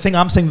 but the thing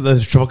I'm saying that they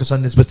should focus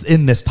on is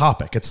within this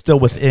topic. It's still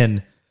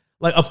within,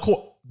 like, of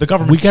course, the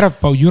government. We get up.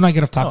 You and I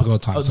get off topic all the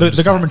time. so I'm The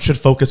just government should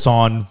focus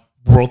on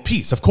world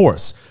peace, of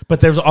course. But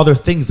there's other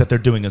things that they're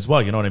doing as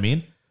well. You know what I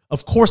mean?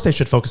 Of course, they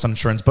should focus on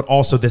insurance, but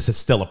also this is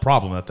still a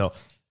problem that they'll.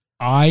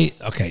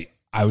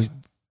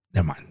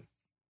 never mind.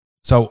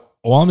 So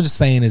all I'm just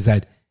saying is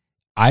that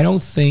I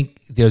don't think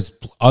there's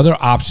other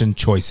option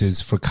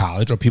choices for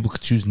college, or people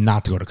could choose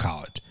not to go to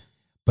college.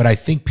 But I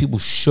think people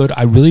should.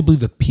 I really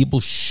believe that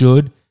people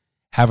should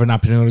have an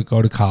opportunity to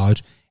go to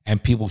college,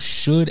 and people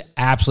should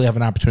absolutely have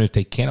an opportunity. If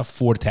they can't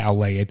afford to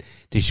outlay it,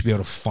 they should be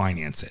able to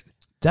finance it.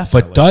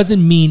 Definitely. But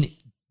doesn't mean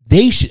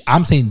they should.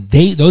 I'm saying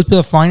those people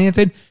that finance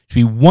it should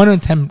be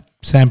 110%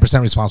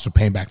 responsible for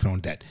paying back their own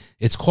debt.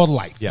 It's called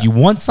life. Yeah. You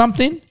want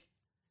something,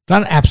 it's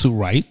not an absolute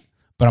right,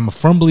 but I'm a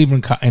firm believer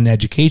in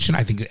education.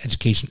 I think that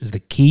education is the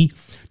key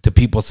to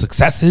people's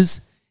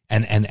successes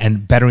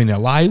and bettering their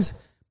lives.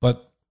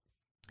 But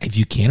if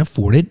you can't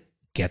afford it,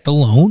 get the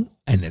loan,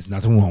 and there's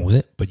nothing wrong with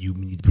it, but you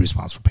need to be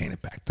responsible for paying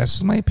it back. That's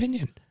just my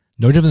opinion.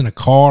 No different than a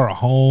car, a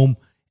home,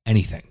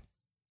 anything.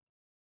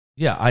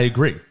 Yeah, I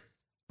agree.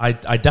 I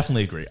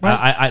definitely agree.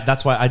 Right. I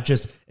that's why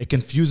it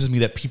confuses me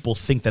that people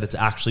think that it's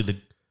actually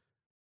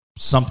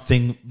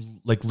something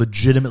like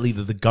legitimately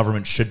that the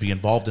government should be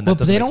involved in. That But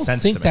doesn't they make don't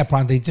sense think to me. that,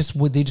 Brian. They just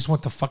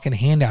want the fucking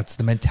handouts,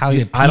 the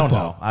mentality of people. I don't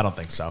know. I don't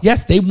think so.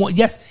 Yes, they want.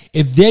 Yes,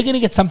 if they're going to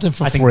get something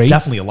for I think free,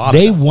 definitely a lot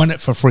of They them. want it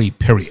for free.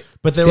 Period.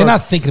 But they're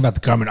not thinking about the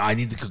government. I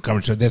need the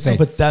government. They're saying,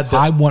 but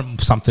I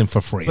want something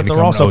for free. But and the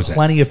there are government also owes it.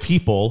 plenty of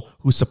people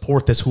who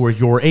support this who are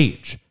your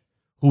age,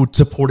 who would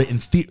support it in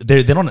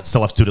they don't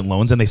still have student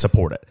loans and they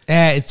support it.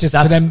 It's just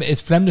for them.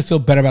 It's for them to feel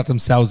better about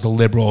themselves. The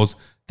liberals.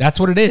 That's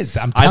what it is.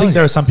 I'm telling I think you.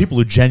 there are some people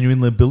who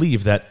genuinely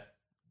believe that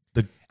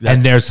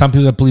And there are some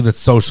people that believe it's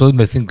socialism.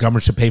 They think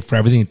government should pay for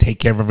everything and take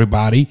care of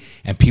everybody,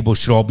 and people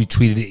should all be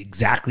treated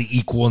exactly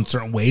equal in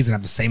certain ways and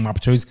have the same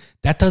opportunities.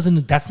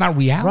 That's not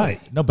reality.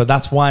 right. No, but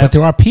that's why. But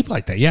there are people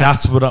like that. Yeah,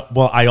 that's what.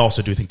 I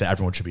also do think that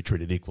everyone should be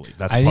treated equally.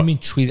 That's I didn't mean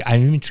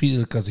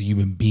treated as a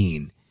human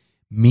being,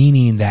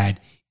 meaning that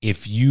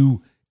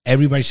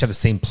everybody should have the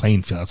same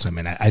playing field. That's what I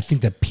mean. I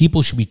think that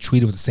people should be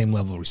treated with the same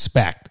level of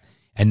respect,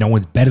 and no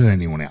one's better than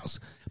anyone else.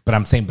 But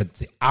I'm saying, but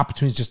the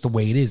opportunity is just the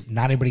way it is.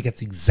 Not everybody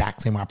gets the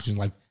exact same opportunity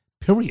in life,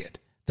 period.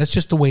 That's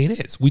just the way it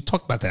is. We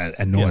talked about that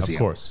at nauseam. Yeah, of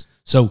course.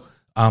 So,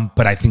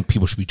 but I think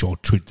people should be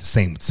treated the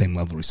same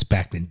level of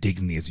respect and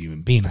dignity as a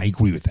human being. I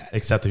agree with that.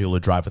 Except that you'll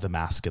drive with a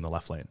mask in the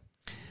left lane.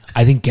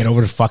 I think get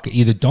over the fucking,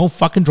 either don't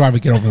fucking drive or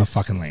get over the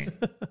fucking lane.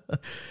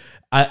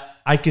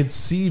 I could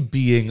see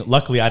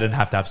luckily I didn't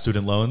have to have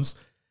student loans,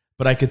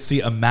 but I could see,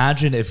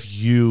 imagine if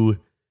you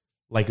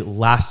like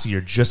last year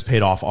just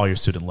paid off all your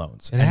student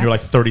loans and you're like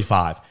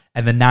 35.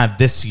 And then now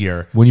this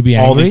year, Wouldn't you be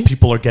all angry? these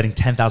people are getting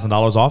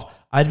 $10,000 off.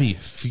 I'd be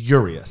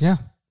furious. Yeah.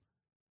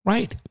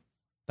 Right.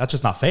 That's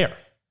just not fair.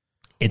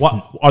 It's,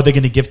 What, are they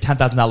going to give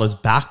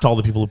 $10,000 back to all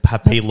the people who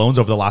have paid loans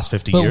over the last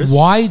 50 but years?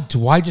 why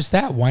just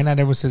that? Why not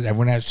everyone says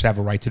everyone should have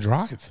a right to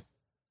drive?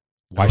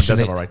 Why Everyone should does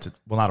they? have a right to,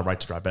 well, not a right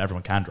to drive, but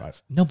everyone can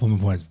drive. No, but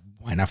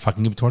why not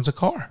fucking give it towards a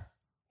car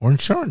or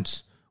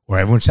insurance? Or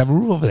everyone should have a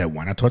roof over there.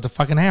 Why not towards a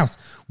fucking house?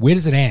 Where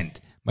does it end?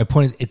 My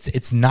point is,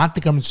 it's not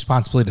the government's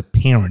responsibility to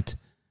parent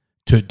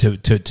to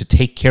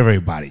take care of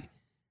everybody.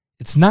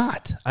 It's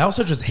not. I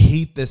also just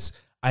hate this.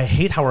 I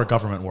hate how our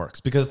government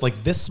works because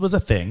like this was a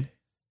thing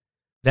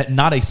that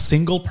not a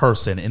single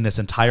person in this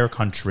entire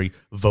country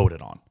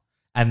voted on.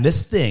 And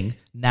this thing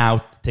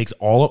now takes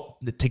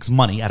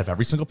money out of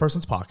every single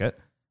person's pocket,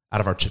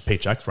 out of our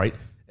paychecks, right?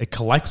 It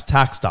collects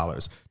tax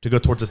dollars to go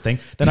towards this thing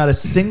that not a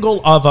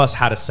single of us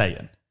had a say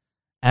in.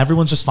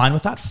 Everyone's just fine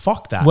with that.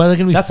 Fuck that. Well, they're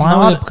going to be That's fine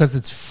not with it because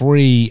it's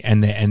free,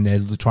 and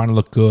they're trying to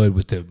look good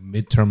with the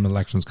midterm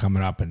elections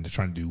coming up, and they're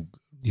trying to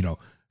do,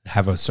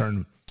 have a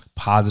certain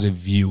positive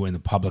view in the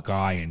public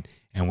eye,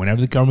 and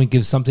whenever the government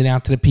gives something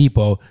out to the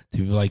people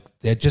like,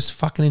 they're just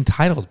fucking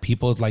entitled.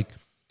 People like,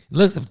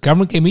 look, if the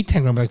government gave me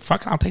 10 grand, I'm like,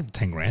 fuck, I'll take the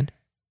 10 grand.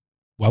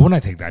 Why wouldn't I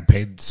take that? I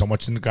paid so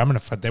much in the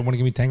government. If they want to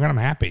give me 10 grand, I'm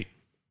happy.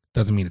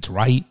 Doesn't mean it's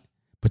right,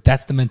 but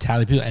that's the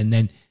mentality of people. And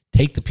then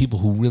take the people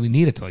who really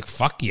need it. They're like,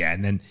 fuck yeah.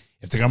 And then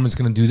if the government's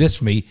going to do this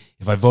for me,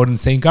 if I vote in the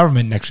same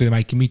government, next year they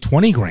might give me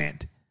 20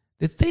 grand.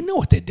 They know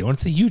what they're doing.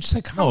 It's a huge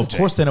psychology. No, of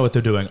course they know what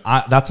they're doing.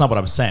 That's not what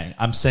I'm saying.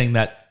 I'm saying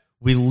that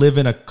we live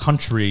in a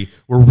country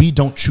where we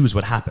don't choose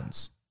what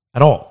happens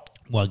at all.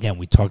 Well, again,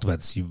 we talked about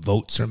this. You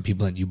vote certain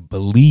people that you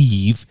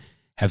believe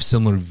have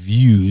similar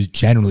views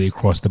generally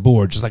across the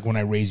board. Just like when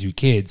I raise you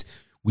kids,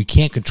 we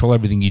can't control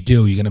everything you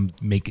do. You're going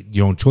to make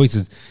your own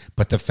choices.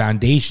 But the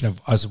foundation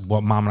of us,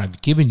 what Mom and I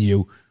have given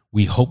you,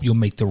 we hope you'll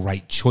make the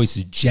right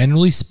choices.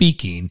 Generally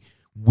speaking,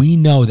 we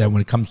know that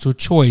when it comes to a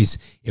choice,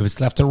 if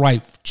it's left or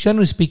right,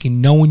 generally speaking,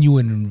 knowing you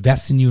and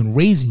investing in you and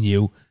raising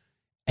you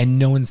and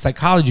knowing the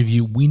psychology of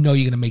you, we know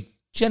you're going to make,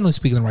 generally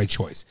speaking, the right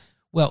choice.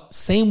 Well,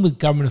 same with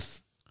government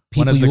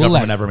people. When has the you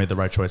government elect. ever made the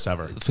right choice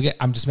ever? Forget,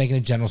 I'm just making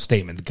a general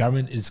statement. The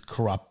government is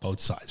corrupt both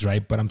sides,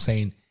 right? But I'm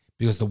saying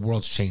because the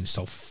world's changed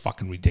so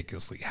fucking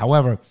ridiculously.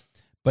 However,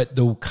 but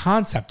the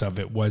concept of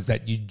it was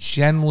that you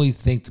generally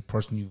think the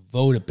person you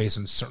voted based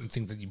on certain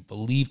things that you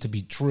believe to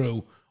be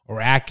true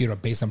or accurate or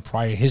based on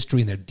prior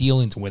history and their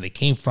dealings and where they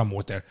came from,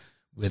 whether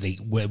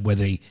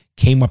they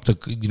came up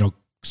to,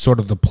 sort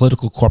of the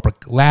political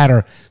corporate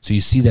ladder. So you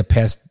see their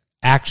past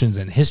actions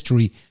and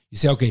history. You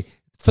say, okay,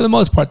 for the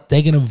most part,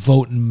 they're going to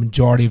vote in the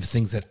majority of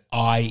things that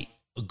I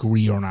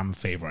agree or I'm in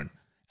favor in.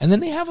 And then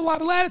they have a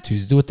lot of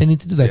latitude to do what they need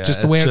to do. That's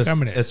just the way our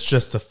government is. It's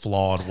just a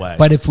flawed way.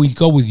 But if we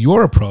go with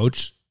your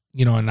approach,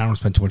 and I don't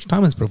spend too much time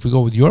on this, but if we go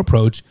with your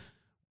approach,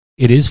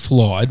 it is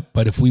flawed.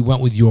 But if we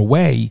went with your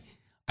way,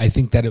 I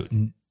think that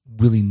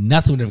really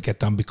nothing would ever get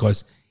done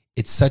because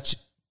it's such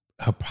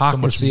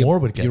hypocrisy, so much more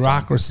would get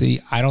bureaucracy.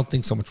 Done. I don't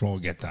think so much more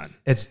would get done.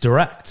 It's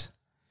direct.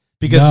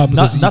 Because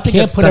nothing you gets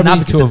can't put done now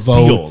everything because to a it's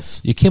vote.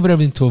 deals. You can't put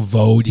everything to a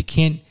vote. You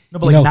can't. No,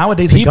 but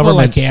nowadays the people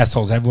government are like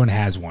assholes. Everyone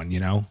has one,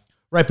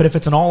 Right, but if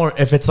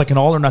it's like an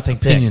all or nothing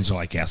thing, opinions are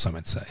like assholes.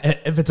 I'd say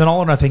if it's an all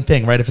or nothing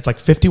thing, right? If it's like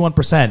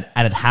 51%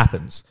 and it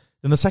happens,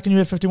 then the second you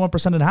hit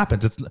 51%, it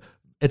happens.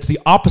 It's the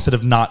opposite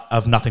of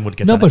nothing would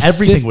get done. But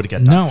everything would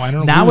get done. No, I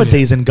don't.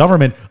 Nowadays in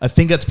government, a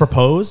thing gets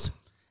proposed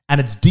and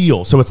it's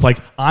deal. So it's like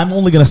I'm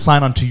only going to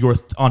sign onto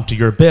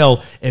your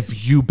bill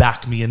if you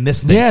back me in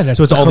this thing. Yeah, that's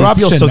so it's all these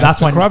deals. So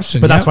that's why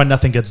corruption. That's why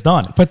nothing gets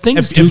done. But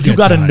things if you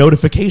got a done.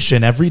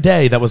 notification every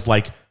day that was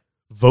like,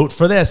 vote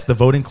for this, the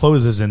voting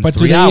closes in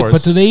 3 hours.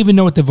 But do they even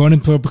know what they're voting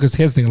for? Because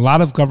here's the thing: a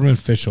lot of government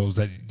officials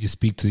that you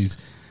speak to these,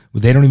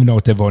 they don't even know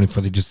what they're voting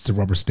for. They just a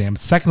rubber stamp.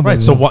 Second of all,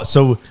 right. So what?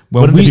 So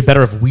wouldn't it be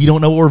better if we don't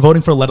know what we're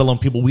voting for, let alone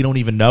people we don't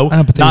even know,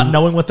 not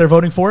knowing what they're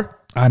voting for?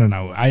 I don't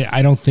know.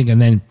 I don't think.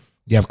 And then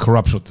you have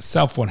corruption with the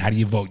cell phone. How do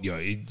you vote?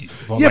 You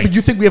vote but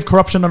you think we have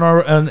corruption in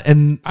our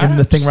in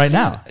the thing right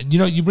now?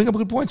 You bring up a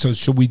good point. So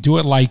should we do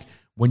it like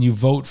when you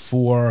vote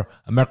for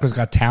America's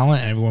Got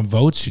Talent and everyone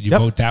votes? Should you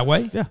vote that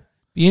way? Yeah.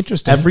 Be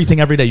interesting. Everything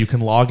every day. You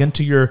can log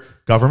into your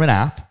government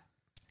app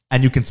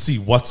and you can see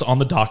what's on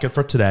the docket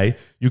for today.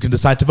 You can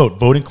decide to vote.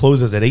 Voting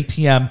closes at 8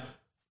 p.m.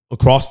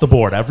 across the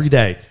board every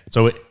day.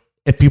 So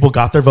if people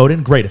got their vote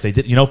in, great. If they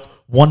did, if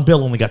one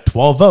bill only got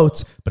 12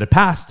 votes, but it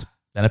passed,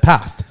 then it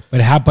passed.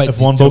 But how about if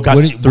one vote got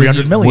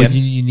 300 million?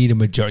 You need a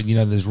majority.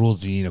 There's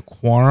rules. Do you need a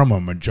quorum or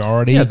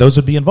majority? Yeah, those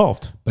would be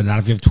involved. But not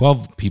if you have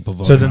 12 people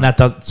voting.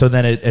 So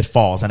then it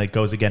falls and it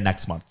goes again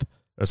next month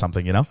or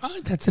something, Oh,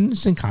 that's an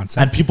interesting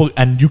concept.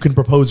 And you can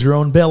propose your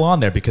own bill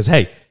on there because,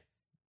 hey,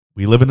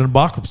 we live in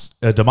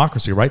a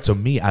democracy, right? So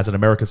me as an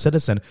American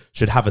citizen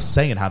should have a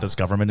say in how this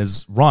government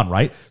is run,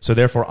 right? So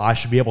therefore I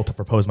should be able to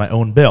propose my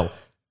own bill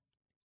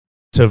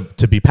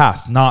to be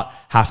passed, not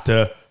have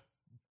to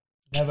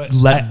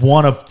let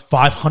one of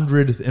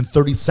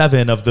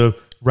 537 of the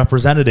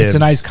representatives. It's a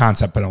nice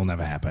concept, but it'll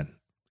never happen.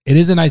 It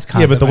is a nice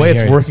concept. Yeah, but the way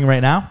it's working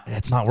right now,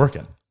 it's not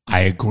working.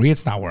 I agree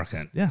it's not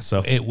working. Yeah,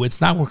 so it's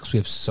not working because we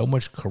have so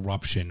much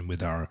corruption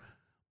with our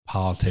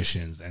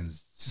politicians, and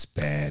it's just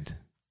bad.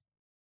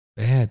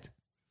 Bad.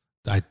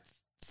 I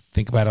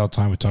think about it all the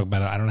time. We talk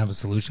about it. I don't have a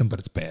solution, but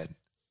it's bad.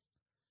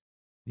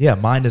 Yeah,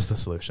 mine is the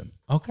solution.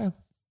 Okay.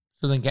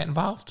 So then get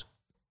involved.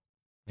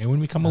 Maybe when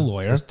we become a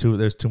lawyer.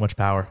 There's too much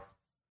power.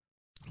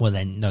 Well,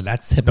 then, no,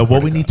 that's hypocritical. No,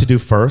 what we need to do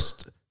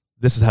first,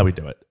 this is how we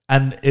do it.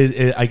 And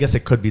I guess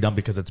it could be done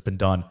because it's been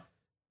done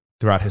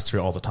throughout history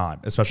all the time,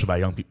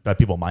 especially by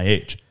people my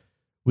age.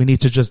 We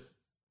need to just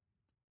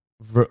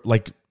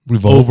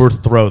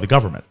overthrow the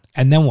government.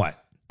 And then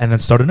what? And then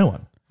start a new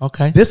one.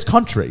 Okay. This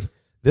country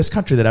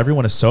that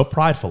everyone is so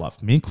prideful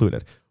of, me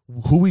included,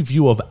 who we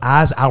view of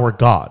as our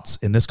gods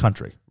in this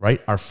country,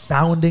 right? Our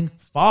founding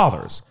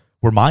fathers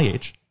were my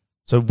age.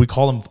 So we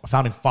call them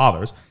founding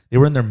fathers. They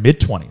were in their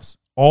mid-20s,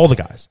 all the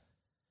guys.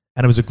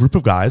 And it was a group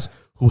of guys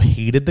who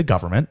hated the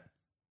government.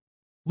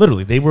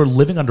 Literally, they were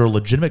living under a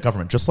legitimate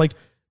government, just like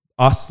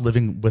us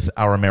living with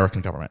our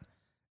American government.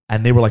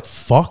 And they were like,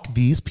 fuck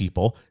these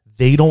people.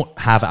 They don't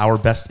have our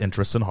best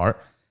interests in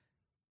heart.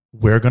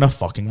 We're going to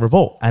fucking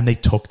revolt. And they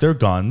took their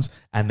guns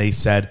and they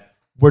said,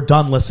 we're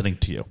done listening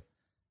to you.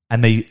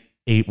 And they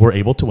were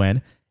able to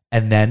win.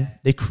 And then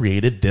they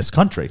created this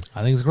country.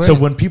 I think it's great. So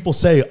when people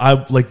say,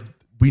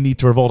 we need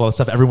to revolt, all this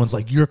stuff, everyone's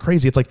like, you're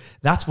crazy. It's like,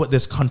 that's what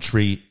this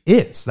country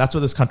is. That's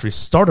what this country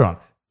started on.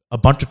 A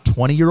bunch of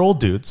 20-year-old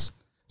dudes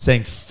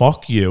saying,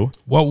 fuck you.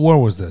 What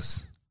war was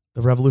this?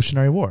 The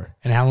Revolutionary War.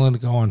 And how long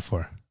did it go on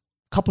for? A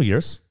couple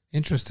years.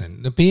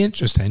 Interesting. It'd be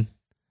interesting.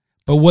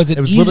 But was it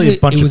was literally a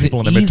bunch of people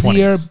in their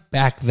easier mid-20s.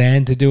 back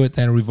then to do it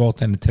than a revolt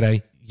than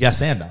today?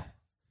 Yes and no.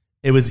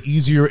 It was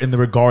easier in the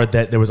regard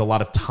that there was a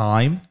lot of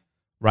time,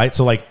 right?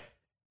 So like,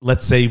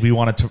 let's say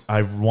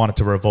I wanted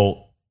to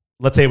revolt.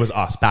 Let's say it was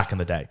us back in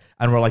the day.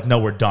 And we're like, no,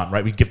 we're done,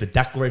 right? We give the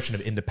Declaration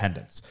of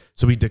Independence.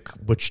 So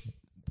which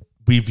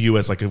we view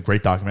as like a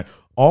great document.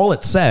 All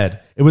it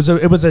said, it was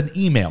an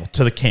email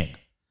to the king.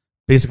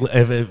 Basically,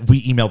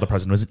 we emailed the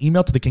president. It was an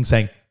email to the king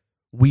saying,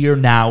 we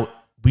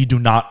do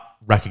not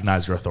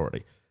recognize your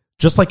authority.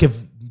 Just like if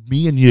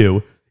me and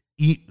you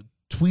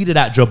tweeted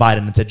at Joe Biden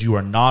and said, you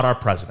are not our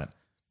president.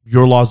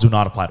 Your laws do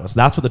not apply to us.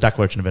 That's what the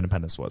Declaration of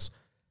Independence was.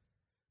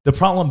 The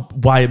problem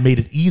why it made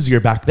it easier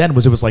back then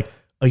was it was like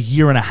a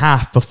year and a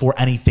half before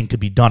anything could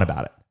be done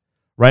about it,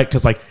 right?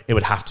 Because like it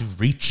would have to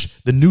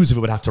reach, the news of it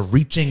would have to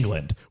reach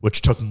England,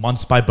 which took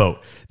months by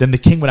boat. Then the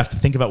king would have to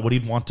think about what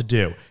he'd want to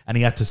do. And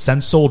he had to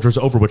send soldiers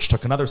over, which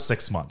took another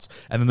 6 months.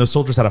 And then those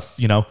soldiers had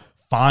to,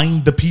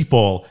 find the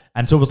people.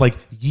 And so it was like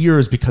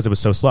years because it was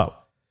so slow.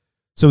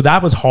 So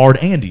that was hard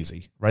and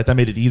easy, right? That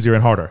made it easier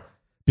and harder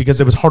because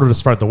it was harder to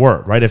spread the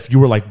word, right? If you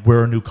were like,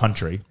 we're a new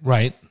country.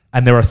 Right.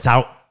 And there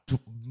are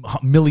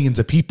millions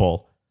of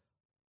people,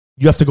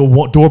 you have to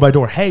go door by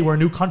door. Hey, we're a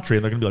new country.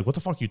 And they're going to be like, what the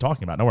fuck are you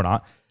talking about? No, we're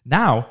not.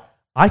 Now,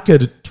 I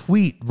could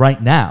tweet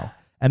right now.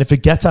 And if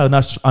it gets out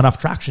enough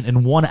traction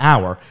in 1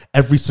 hour,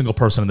 every single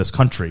person in this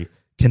country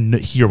can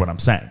hear what I'm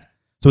saying.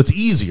 So it's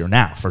easier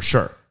now, for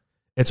sure.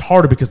 It's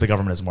harder because the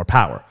government has more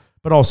power.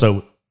 But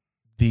also,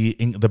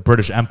 the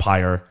British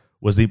Empire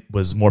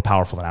was more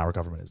powerful than our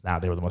government is now.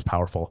 They were the most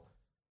powerful.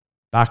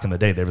 Back in the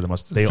day, they were the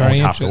most. They owned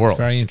half the world. It's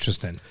very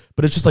interesting.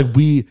 But it's just like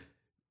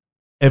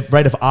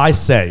if I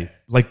say,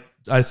 like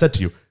I said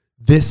to you,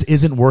 this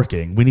isn't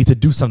working, we need to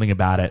do something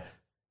about it.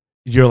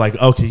 You're like,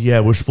 okay,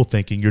 yeah, wishful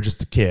thinking. You're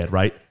just a kid,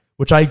 right?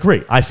 Which I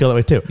agree. I feel that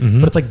way too. Mm-hmm.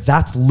 But it's like,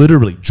 that's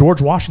literally,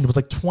 George Washington was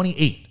like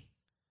 28.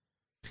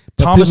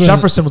 But Thomas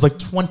Jefferson was like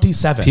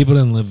 27. People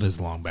didn't live as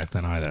long back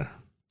then either.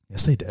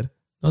 Yes, they did.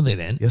 No, they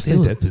didn't. Yes, they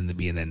did. In the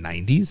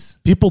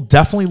 90s. People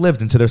definitely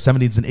lived into their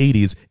 70s and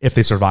 80s if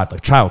they survived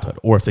like childhood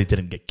or if they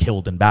didn't get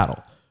killed in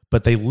battle.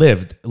 But they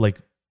lived like,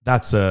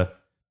 that's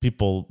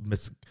people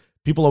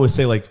always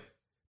say like,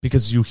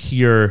 because you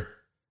hear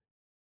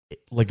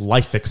like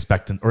life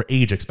expectant or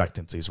age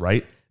expectancies,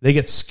 right? They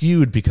get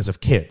skewed because of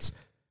kids.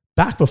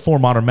 Back before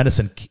modern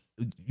medicine,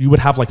 you would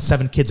have like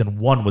 7 kids and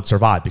 1 would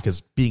survive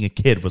because being a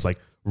kid was like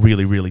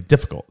really, really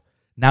difficult.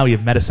 Now you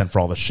have medicine for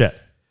all this shit.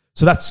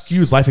 So that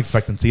skews life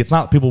expectancy. It's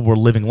not people were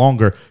living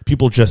longer.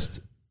 People just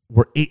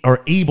are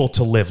able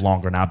to live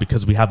longer now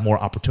because we have more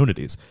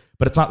opportunities.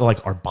 But it's not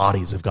like our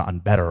bodies have gotten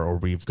better or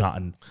we've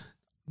gotten...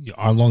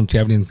 Our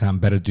longevity has gotten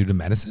better due to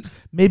medicine?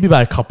 Maybe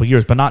by a couple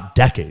years, but not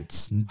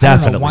decades.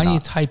 Definitely why not. You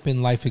type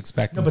in life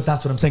expectancy? No, but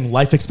that's what I'm saying.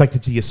 Life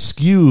expectancy is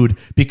skewed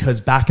because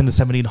back in the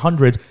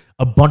 1700s,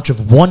 a bunch of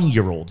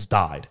 1-year-olds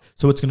died.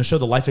 So it's going to show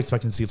the life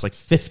expectancy is like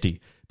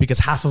 50 because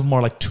half of them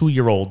are like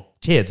 2-year-old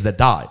kids that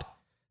died.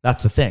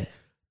 That's the thing.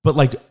 But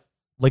like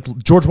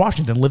George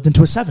Washington lived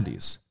into his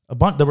 70s.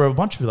 There were a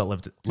bunch of people that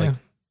lived like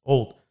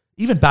old.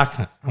 Even back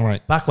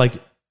like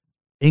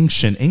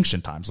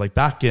ancient times, like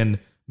back in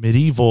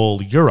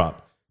medieval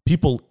Europe,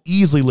 people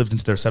easily lived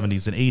into their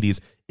 70s and 80s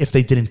if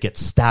they didn't get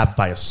stabbed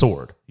by a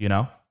sword,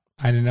 I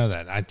didn't know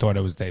that. I thought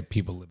it was that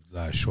people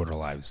lived shorter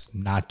lives,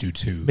 not due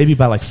to... Maybe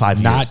by like 5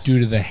 years. Not due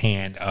to the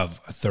hand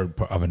of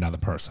another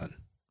person.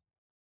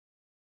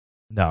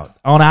 No.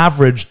 On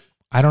average...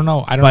 I don't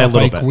know. I don't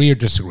know if I agree or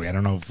disagree. I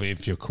don't know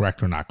if you're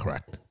correct or not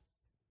correct.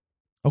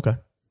 Okay.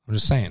 I'm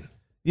just saying.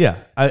 Yeah.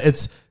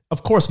 It's...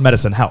 Of course,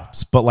 medicine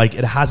helps, but like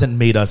it hasn't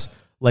made us...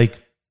 Like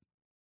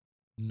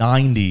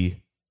 90...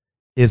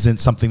 isn't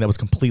something that was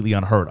completely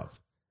unheard of.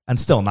 And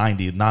still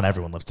 90, not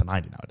everyone lives to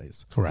 90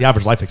 nowadays. Correct. The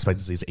average life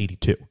expectancy is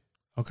 82.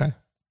 Okay.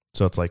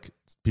 So it's like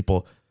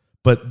people,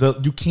 but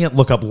you can't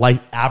look up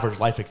average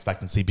life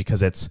expectancy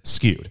because it's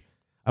skewed.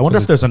 I wonder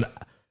if there's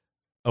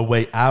a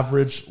way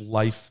average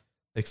life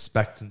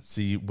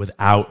expectancy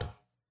without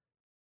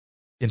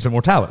infant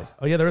mortality.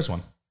 Oh yeah, there is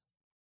one.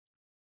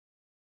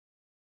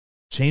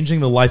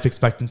 Changing the life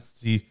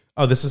expectancy.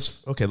 Oh, this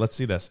is, okay, let's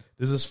see this.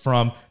 This is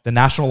from the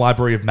National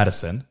Library of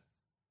Medicine.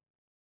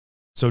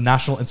 So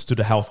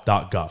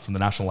nationalinstituteofhealth.gov from the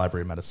National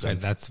Library of Medicine.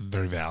 That's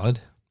very valid.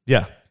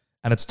 Yeah.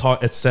 And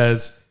it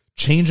says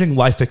changing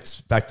life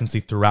expectancy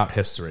throughout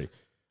history.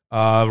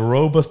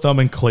 Robotham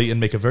and Clayton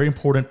make a very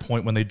important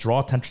point when they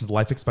draw attention to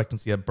life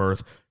expectancy at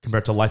birth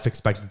compared to life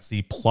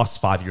expectancy plus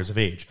 5 years of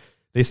age.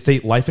 They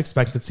state life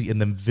expectancy in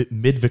the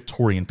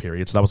mid-Victorian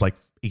period, so that was like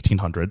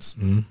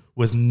 1800s,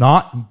 was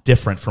not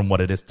different from what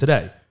it is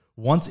today.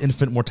 Once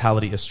infant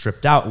mortality is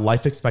stripped out,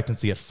 life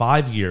expectancy at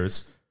 5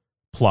 years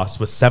plus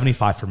was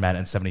 75 for men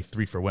and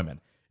 73 for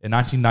women. In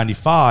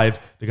 1995,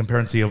 the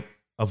comparison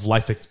of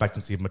life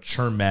expectancy of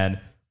mature men,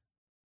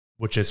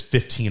 which is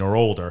 15 or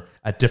older,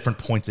 at different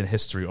points in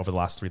history over the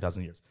last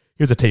 3,000 years.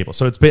 Here's a table.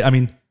 So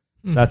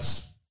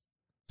that's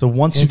so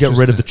once you get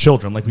rid of the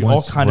children, like we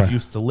all kind of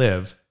used to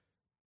live.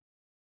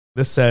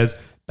 This says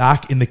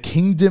back in the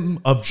kingdom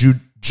of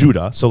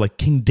Judah, so like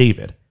King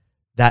David,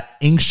 that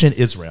ancient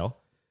Israel,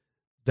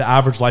 the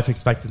average life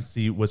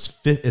expectancy was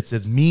it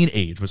says mean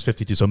age was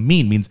 52. So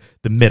mean means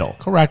the middle.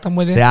 Correct. I'm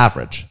with you. The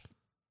average.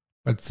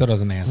 But it still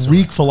doesn't answer.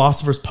 Greek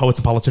philosophers, poets,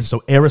 and politicians.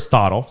 So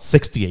Aristotle,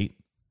 68.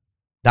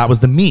 That was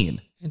the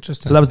mean.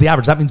 Interesting. So that was the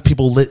average. That means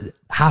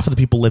half of the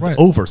people lived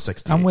over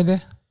 60. I'm with you.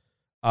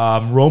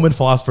 Roman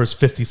philosophers,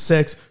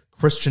 56.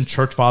 Christian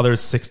church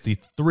fathers,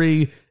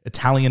 63.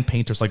 Italian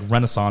painters like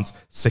Renaissance,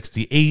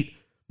 68.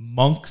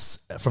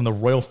 Monks from the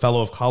Royal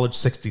Fellow of College,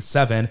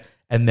 67.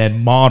 And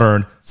then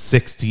modern,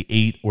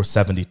 68 or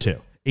 72.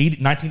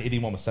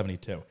 1981 was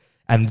 72.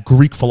 And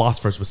Greek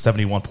philosophers was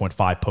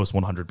 71.5 post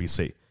 100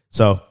 BC.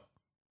 So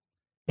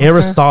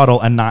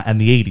Aristotle and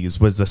the 80s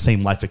was the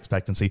same life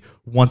expectancy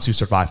once you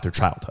survive through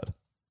childhood.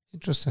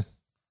 Interesting.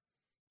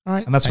 All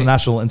right. And that's from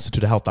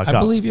nationalinstituteofhealth.gov. I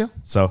believe you.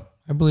 So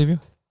I believe you.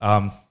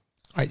 All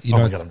right, you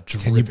know,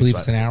 can you believe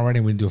it's an hour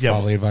already? We can do a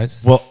fatherly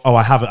advice. Well,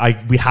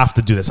 we have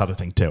to do this other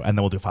thing too, and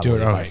then we'll do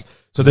fatherly advice. Right.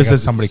 So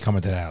there's somebody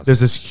coming to the house.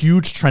 There's this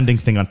huge trending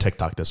thing on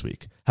TikTok this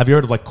week. Have you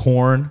heard of like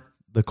Korn,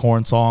 the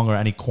Korn song, or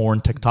any Korn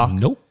TikTok?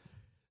 Nope.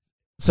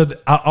 So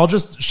I'll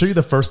just show you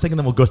the first thing, and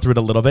then we'll go through it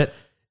a little bit.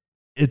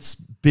 It's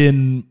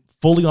been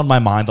fully on my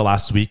mind the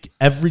last week.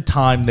 Every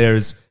time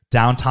there's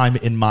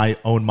downtime in my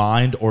own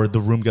mind or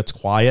the room gets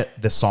quiet,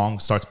 this song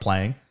starts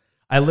playing.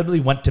 I literally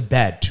went to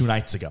bed 2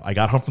 nights ago. I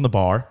got home from the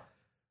bar.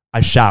 I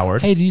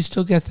showered. Hey, do you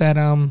still get that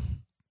alarm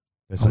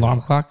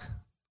clock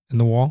in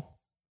the wall?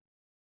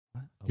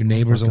 Your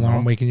neighbor's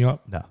alarm waking you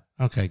up? No.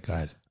 Okay, go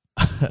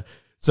ahead.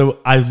 So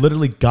I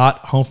literally got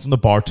home from the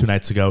bar 2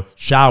 nights ago,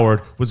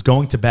 showered, was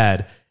going to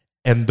bed,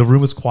 and the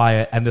room was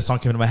quiet, and this song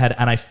came into my head,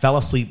 and I fell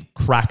asleep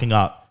cracking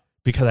up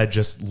because I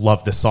just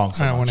love this song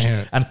so much. I want to hear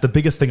it. And it's the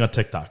biggest thing on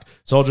TikTok.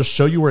 So I'll just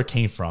show you where it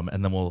came from,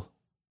 and then we'll...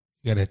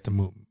 You got to hit the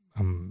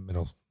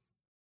middle.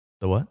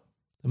 The what?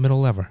 The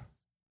middle lever.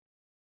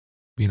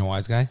 Being a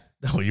wise guy?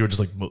 No, you were just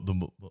like...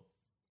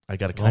 I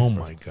got to connect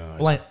first. My God.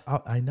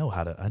 Well, I know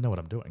what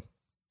I'm doing.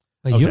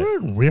 Like, okay. You're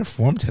in rare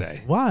form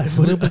today. Why? A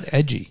little bit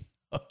edgy.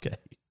 Okay.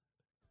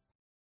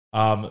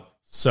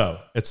 So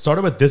it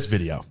started with this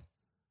video.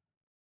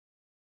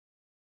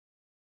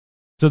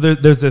 So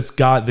there's this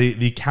guy,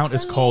 the account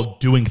is called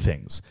Doing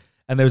Things.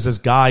 And there's this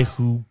guy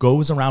who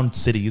goes around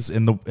cities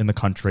in the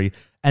country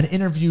and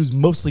interviews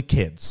mostly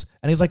kids.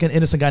 And he's like an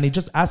innocent guy, and he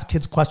just asks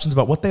kids questions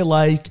about what they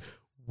like,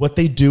 what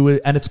they do,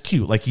 and it's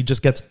cute. Like, he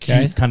just gets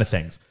cute kind of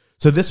things.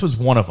 So this was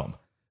one of them.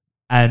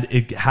 And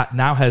it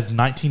now has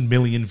 19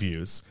 million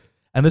views.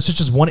 And this is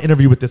just one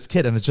interview with this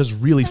kid, and it's just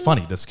really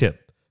funny, this kid.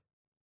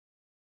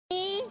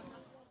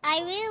 I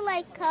really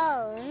like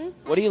corn.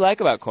 What do you like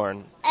about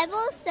corn?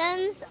 Ever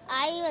since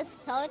I was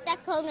told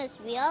that corn was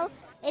real,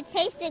 it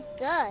tasted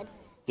good.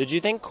 Did you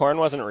think corn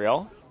wasn't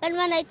real? But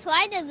when I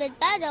tried it with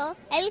butter,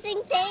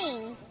 everything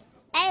changed.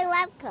 I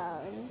love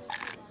corn.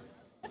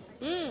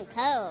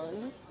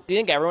 Corn. Do you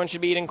think everyone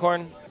should be eating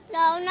corn?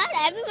 No, not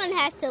everyone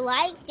has to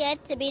like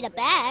it to be the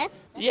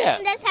best. Yeah.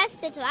 Everyone just has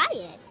to try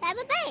it. Have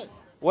a bite.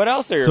 What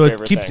else are your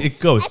favorite things? It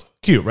goes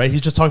cute, right?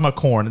 He's just talking about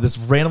corn and this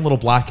random little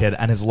black kid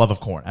and his love of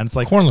corn. And it's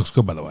like... Corn looks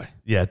good, by the way.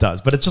 Yeah, it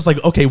does. But it's just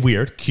like, okay,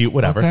 weird, cute,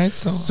 whatever. Okay,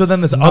 so then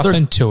there's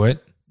nothing to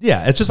it.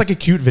 Yeah, it's just like a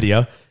cute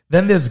video.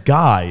 Then there's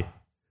guy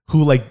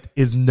who like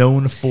is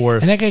known for...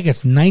 And that guy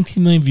gets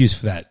 19 million views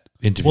for that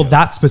interview. Well,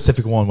 that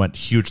specific one went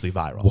hugely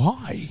viral.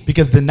 Why?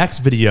 Because the next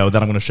video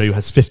that I'm going to show you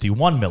has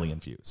 51 million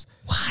views.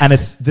 What? And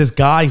it's this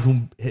guy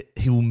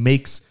who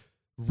makes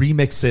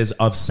remixes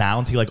of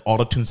sounds. He like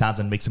auto-tune sounds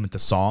and makes them into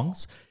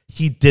songs.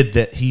 He did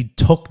that. He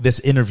took this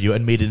interview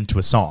and made it into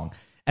a song.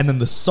 And then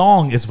the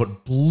song is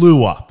what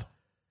blew up.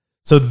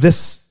 So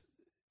this,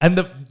 and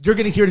you're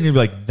going to hear it and you're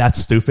going to be like, that's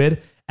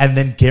stupid. And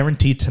then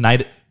guaranteed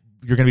tonight,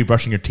 you're going to be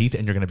brushing your teeth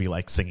and you're going to be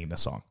like singing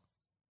this song.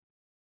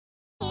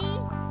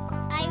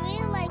 I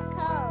really like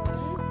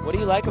corn. What do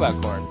you like about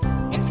corn?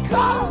 It's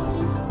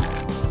corn.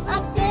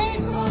 A big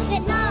corn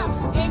that knobs.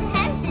 It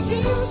has the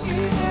juice.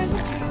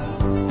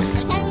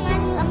 I can't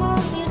imagine a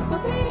more beautiful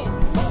thing.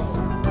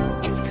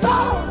 It's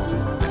corn.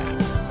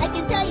 I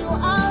can tell you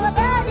all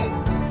about it.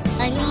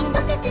 I mean,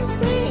 look at this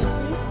thing.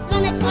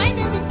 When I tried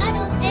it with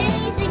butter,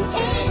 everything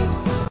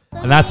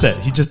changed. And that's it.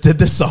 He just did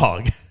this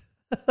song.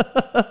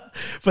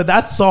 But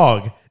that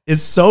song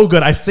is so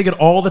good. I sing it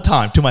all the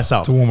time to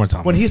myself. So one more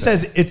time. When he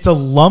says it's a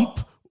lump,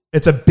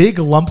 it's a big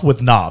lump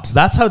with knobs.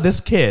 That's how this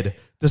kid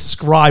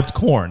described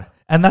corn.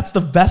 And that's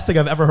the best thing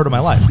I've ever heard in my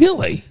life.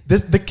 Really?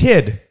 The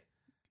kid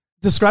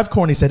described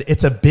corn. He said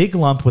it's a big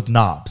lump with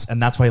knobs.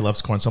 And that's why he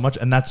loves corn so much.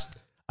 And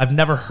I've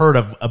never heard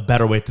of a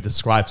better way to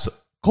describe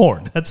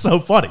corn. That's so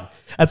funny.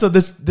 And so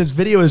this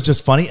video is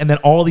just funny. And then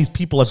all these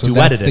people have duetted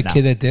that's it the now.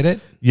 kid that did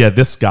it? Yeah,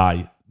 this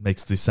guy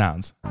makes these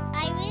sounds.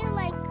 I really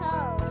like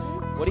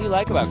corn. What do you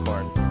like about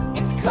corn?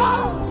 It's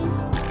corn.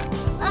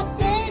 A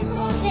big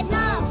corn with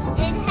knobs.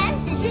 It has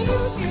the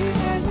juice.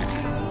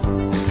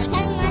 I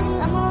can't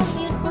imagine a more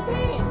beautiful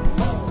thing.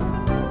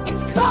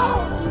 It's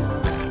corn.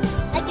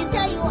 I can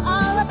tell you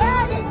all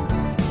about it.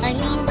 I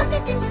mean, look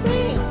at this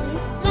thing.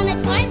 When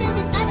I try them,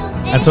 I don't.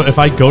 And so if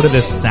I go to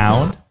this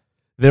sound,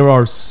 there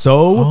are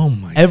Oh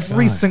my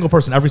every God. single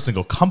person, every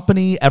single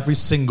company, every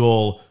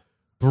single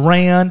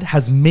brand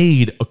has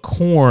made a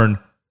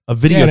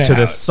video Get to out.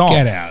 this song.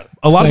 Get out.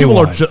 A lot Play of people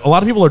one. a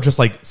lot of people are just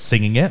like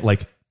singing it,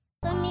 like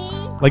For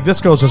me, this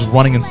girl's just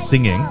running and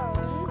singing.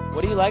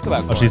 What do you like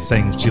about corn? Oh, she's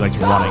saying she likes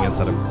running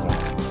instead of corn.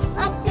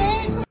 a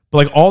big But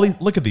like all these,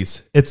 look at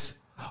these. It's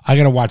I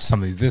gotta watch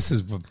some of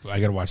these. I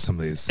gotta watch some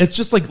of these. it's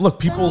just like look,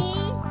 people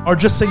are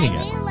just singing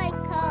I it. really like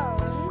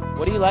corn.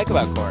 What do you like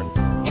about corn?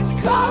 It's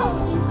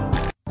corn.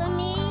 For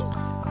me,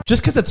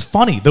 Just because it's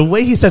funny, the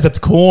way he says it's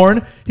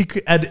corn,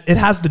 and it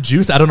has the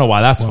juice. I don't know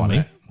why that's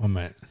funny. One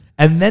minute.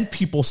 And then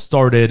people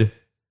started.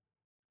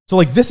 So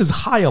like this is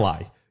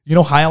Highlight. You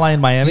know Highlight in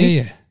Miami?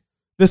 Yeah.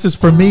 This is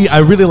for me. I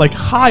really like I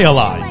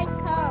Highlight. like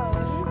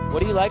corn. What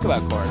do you like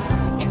about corn?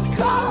 It's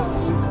corn.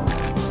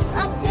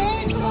 A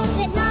big corn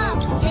with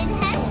knobs. It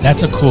has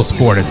That's a cool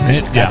sport, isn't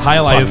it? Yeah, That's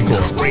Highlight is fucking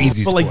cool.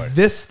 Crazy But sport. like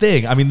this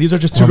thing, I mean, these are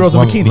just two girls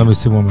in bikinis. Let me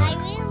see one I minute.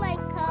 really like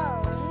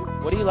corn.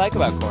 What do you like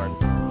about corn?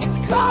 It's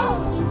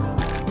corn.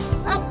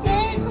 A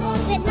big corn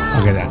with knobs.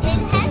 Okay, that just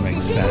It doesn't has make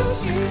the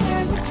sense. juice.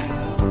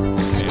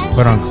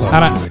 Put on clothes.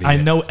 And you I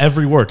idiot. know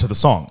every word to the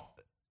song.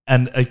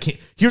 And I can't,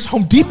 here's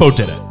Home Depot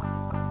did it.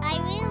 I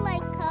really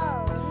like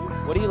corn.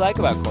 What do you like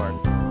about corn?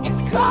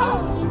 It's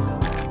corn.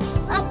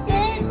 A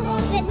big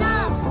corn with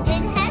knobs.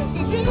 It has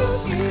the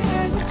juice.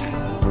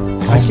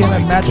 I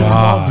can't imagine a more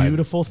God.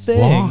 beautiful thing.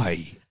 Why?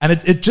 And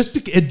it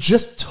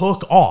just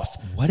took off.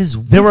 What is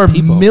There are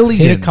people?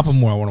 millions. Hit a couple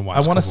more. I want to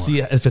watch. I want to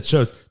see if it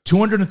shows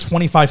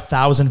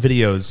 225,000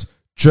 videos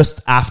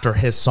just after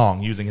his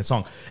song, using his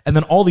song. And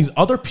then all these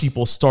other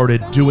people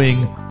started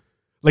doing,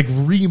 like,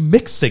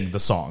 remixing the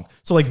song.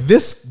 So, like,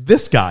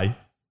 this guy,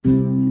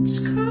 It's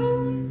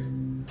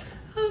corn,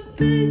 a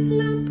big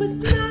lump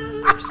with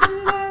knobs.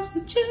 It has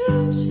the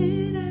juice,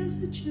 it has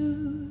the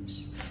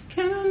juice.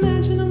 Can't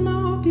imagine a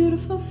more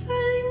beautiful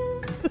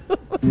thing.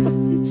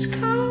 It's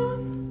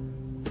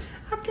corn,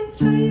 I can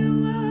tell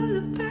you all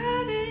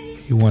about it.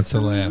 He wants to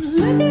laugh.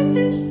 Look at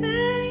this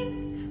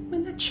thing.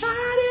 When I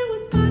tried it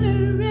with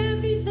butter,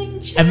 everything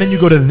changed. and then you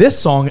go to this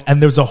song,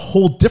 and there's a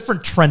whole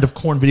different trend of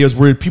corn videos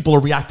where people are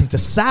reacting to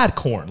sad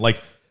corn.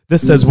 Like,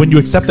 this says, when you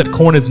accept that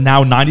corn is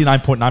now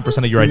 99.9%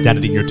 of your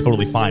identity, and you're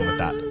totally fine with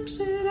that.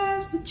 It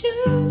has the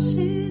juice,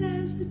 it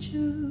has the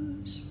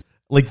juice.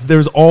 Like,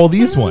 there's all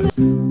these ones.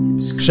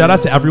 Shout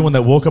out to everyone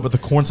that woke up with the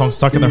corn song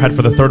stuck in their head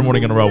for the third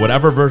morning in a row.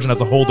 Whatever version has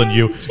a hold on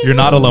you, you're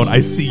not alone.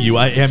 I see you.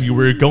 I am you.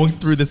 We're going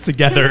through this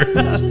together.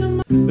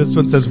 This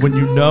one says, when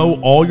you know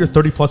all your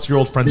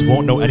 30-plus-year-old friends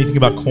won't know anything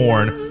about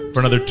corn for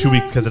another 2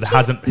 weeks because it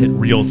hasn't hit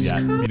reels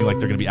yet, meaning like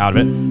they're going to be out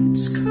of it.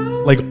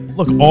 Like,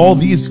 look, all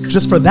these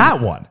just for that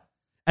one.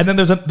 And then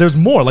there's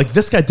more. Like,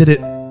 this guy did it.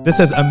 This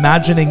says,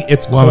 imagining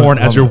it's corn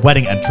as your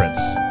wedding entrance.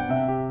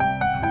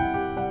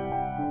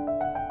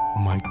 Oh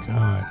my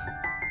God.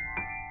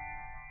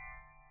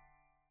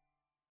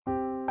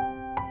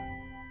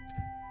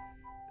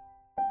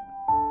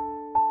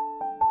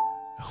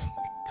 Oh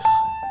my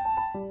God.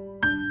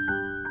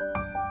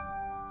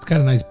 It's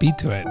got a nice beat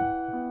to it.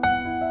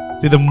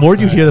 See, the more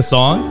you hear the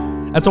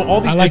song, and so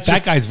all these. I like it's that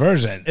just- guy's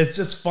version. It's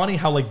just funny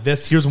how, like,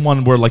 this. Here's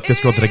one where, like,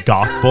 this girl did a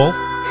gospel.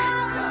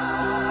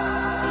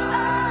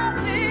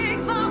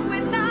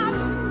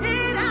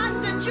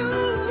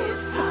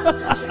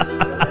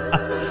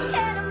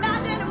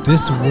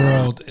 This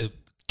world,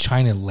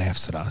 China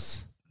laughs at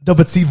us. No,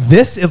 but see,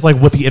 this is like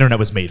what the internet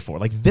was made for.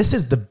 Like, this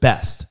is the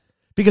best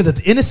because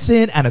it's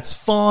innocent and it's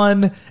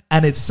fun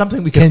and it's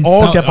something we can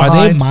all get Are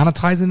they behind.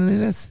 monetizing any of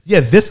this? Yeah,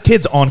 this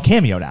kid's on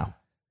Cameo now.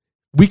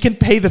 We can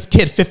pay this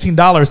kid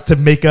 $15 to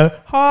make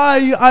a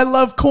 "Hi, I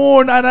love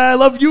corn and I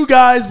love you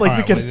guys." Like, All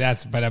we right,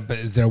 can. well, but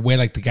is there a way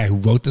like the guy who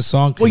wrote the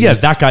song? Well, yeah,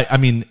 that guy. I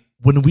mean,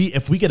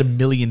 if we get 1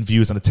 million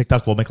views on a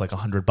TikTok, we'll make like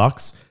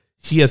 $100.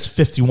 He has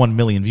 51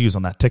 million views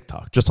on that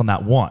TikTok, just on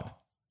that one.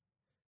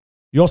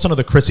 You also know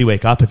the Chrissy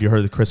Wake Up. If you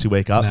heard the Chrissy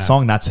Wake Up No.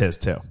 song, that's his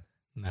too.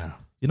 No,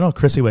 You know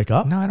Chrissy Wake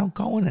Up? no, I don't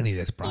go in any of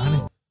this,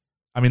 Brian.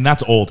 I mean,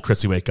 that's old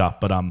Chrissy Wake Up,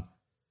 but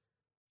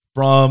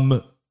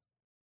from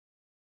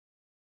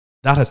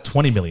that has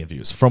 20 million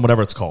views from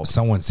whatever it's called.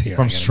 Someone's here. I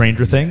From gotta-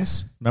 Stranger yeah.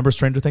 Things. Remember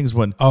Stranger Things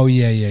when Oh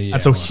yeah.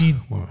 and so he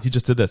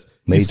just did this.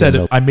 He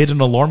said, I made an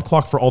alarm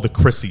clock for all the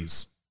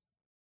Chrissies.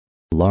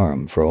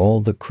 Alarm for all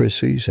the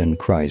Chrissies and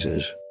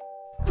Crises.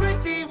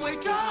 Chrissy,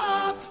 wake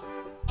up!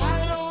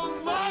 I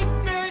don't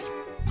like this!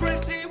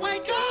 Chrissy,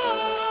 wake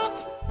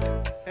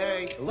up!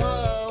 Hey,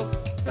 hello?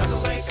 Time to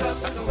wake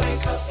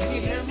up, can you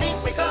hear me?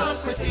 Wake up,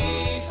 Chrissy!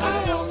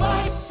 I don't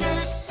like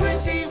this!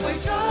 Chrissy,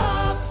 wake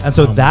up! And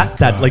so that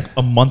like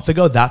a month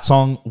ago, that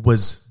song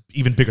was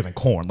even bigger than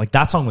Korn. Like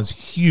that song was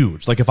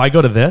huge. Like if I go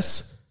to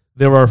this,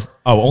 there are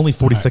only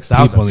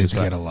 46,000. People need to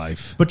get a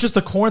life. But just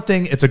the Korn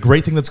thing, it's a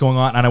great thing that's going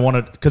on, and I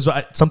want to because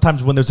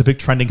sometimes when there's a big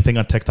trending thing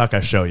on TikTok,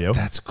 I show you.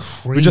 That's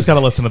crazy. We just got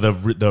to listen to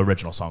the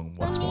original song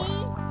once For me,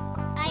 more.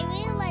 I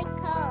really like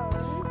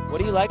Cone. What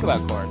do you like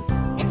about corn?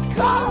 It's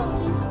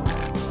Cone!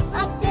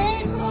 A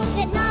big corn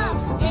that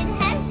knobs. It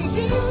has the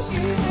juice.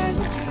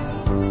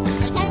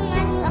 I can't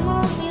imagine a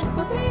more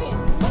beautiful thing.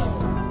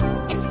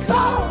 It's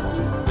Cone!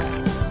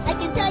 I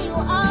can tell you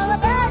all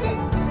about it.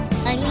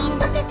 I mean,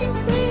 look at this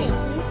thing.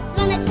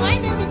 Gonna try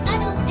to be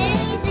out of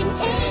anything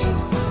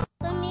king.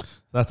 For me,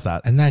 That's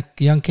that. And that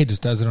young kid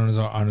just does it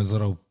on his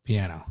little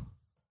piano.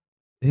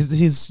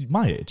 He's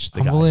my age.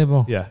 The guy.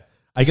 Unbelievable. Yeah.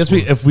 I guess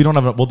if we don't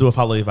have we'll do a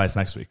follow advice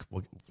next week.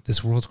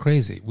 This world's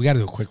crazy. We got to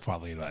do a quick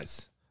follow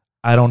advice.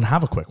 I don't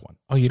have a quick one.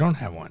 Oh, you don't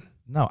have one?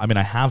 No, I mean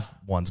I have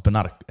ones, but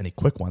not any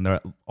quick one.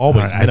 They're always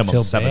All right, I minimum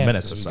feel 7 bad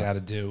minutes or because so. We got to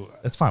do.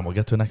 It's fine. We'll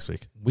get to it next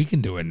week. We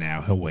can do it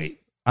now. He'll wait.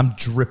 I'm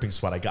dripping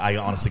sweat. I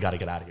honestly got to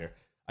get out of here.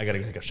 I got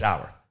to take a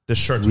shower. This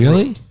shirt's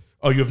Really? ruined.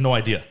 Oh, you have no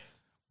idea.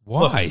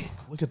 Why?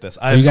 Look at this.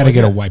 Oh, you got to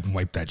get a wipe and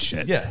wipe that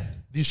shit. Yeah,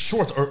 these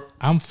shorts are.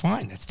 I'm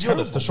fine. That's You know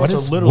terrible. this. The shorts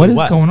What is- are literally What is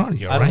wet. going on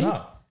here? I don't right? know.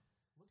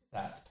 Look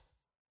at that.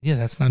 Yeah,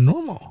 that's not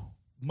normal.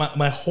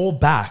 My whole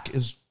back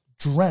is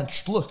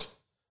drenched. Look.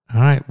 All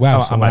right.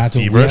 Wow. Am we're I not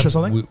doing- feverish or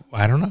something?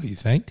 I don't know. You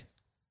think?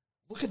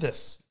 Look at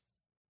this.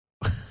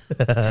 All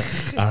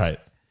right.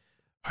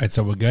 All right.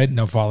 So we're good.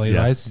 No follow Yeah,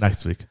 advice.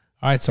 next week.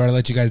 All right. Sorry to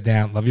let you guys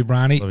down. Love you,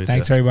 Bronny. Love you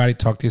Thanks, too. everybody.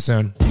 Talk to you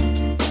soon.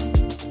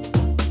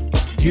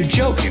 You're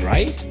joking,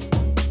 right?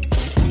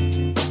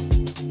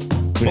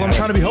 Well, I'm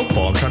trying to be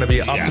hopeful. I'm trying to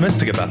be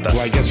optimistic about that.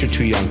 Well, I guess you're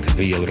too young to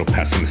be a little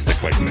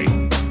pessimistic like me.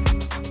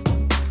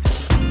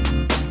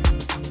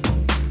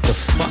 The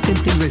fucking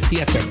things I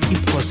see out there,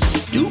 people are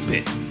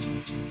stupid.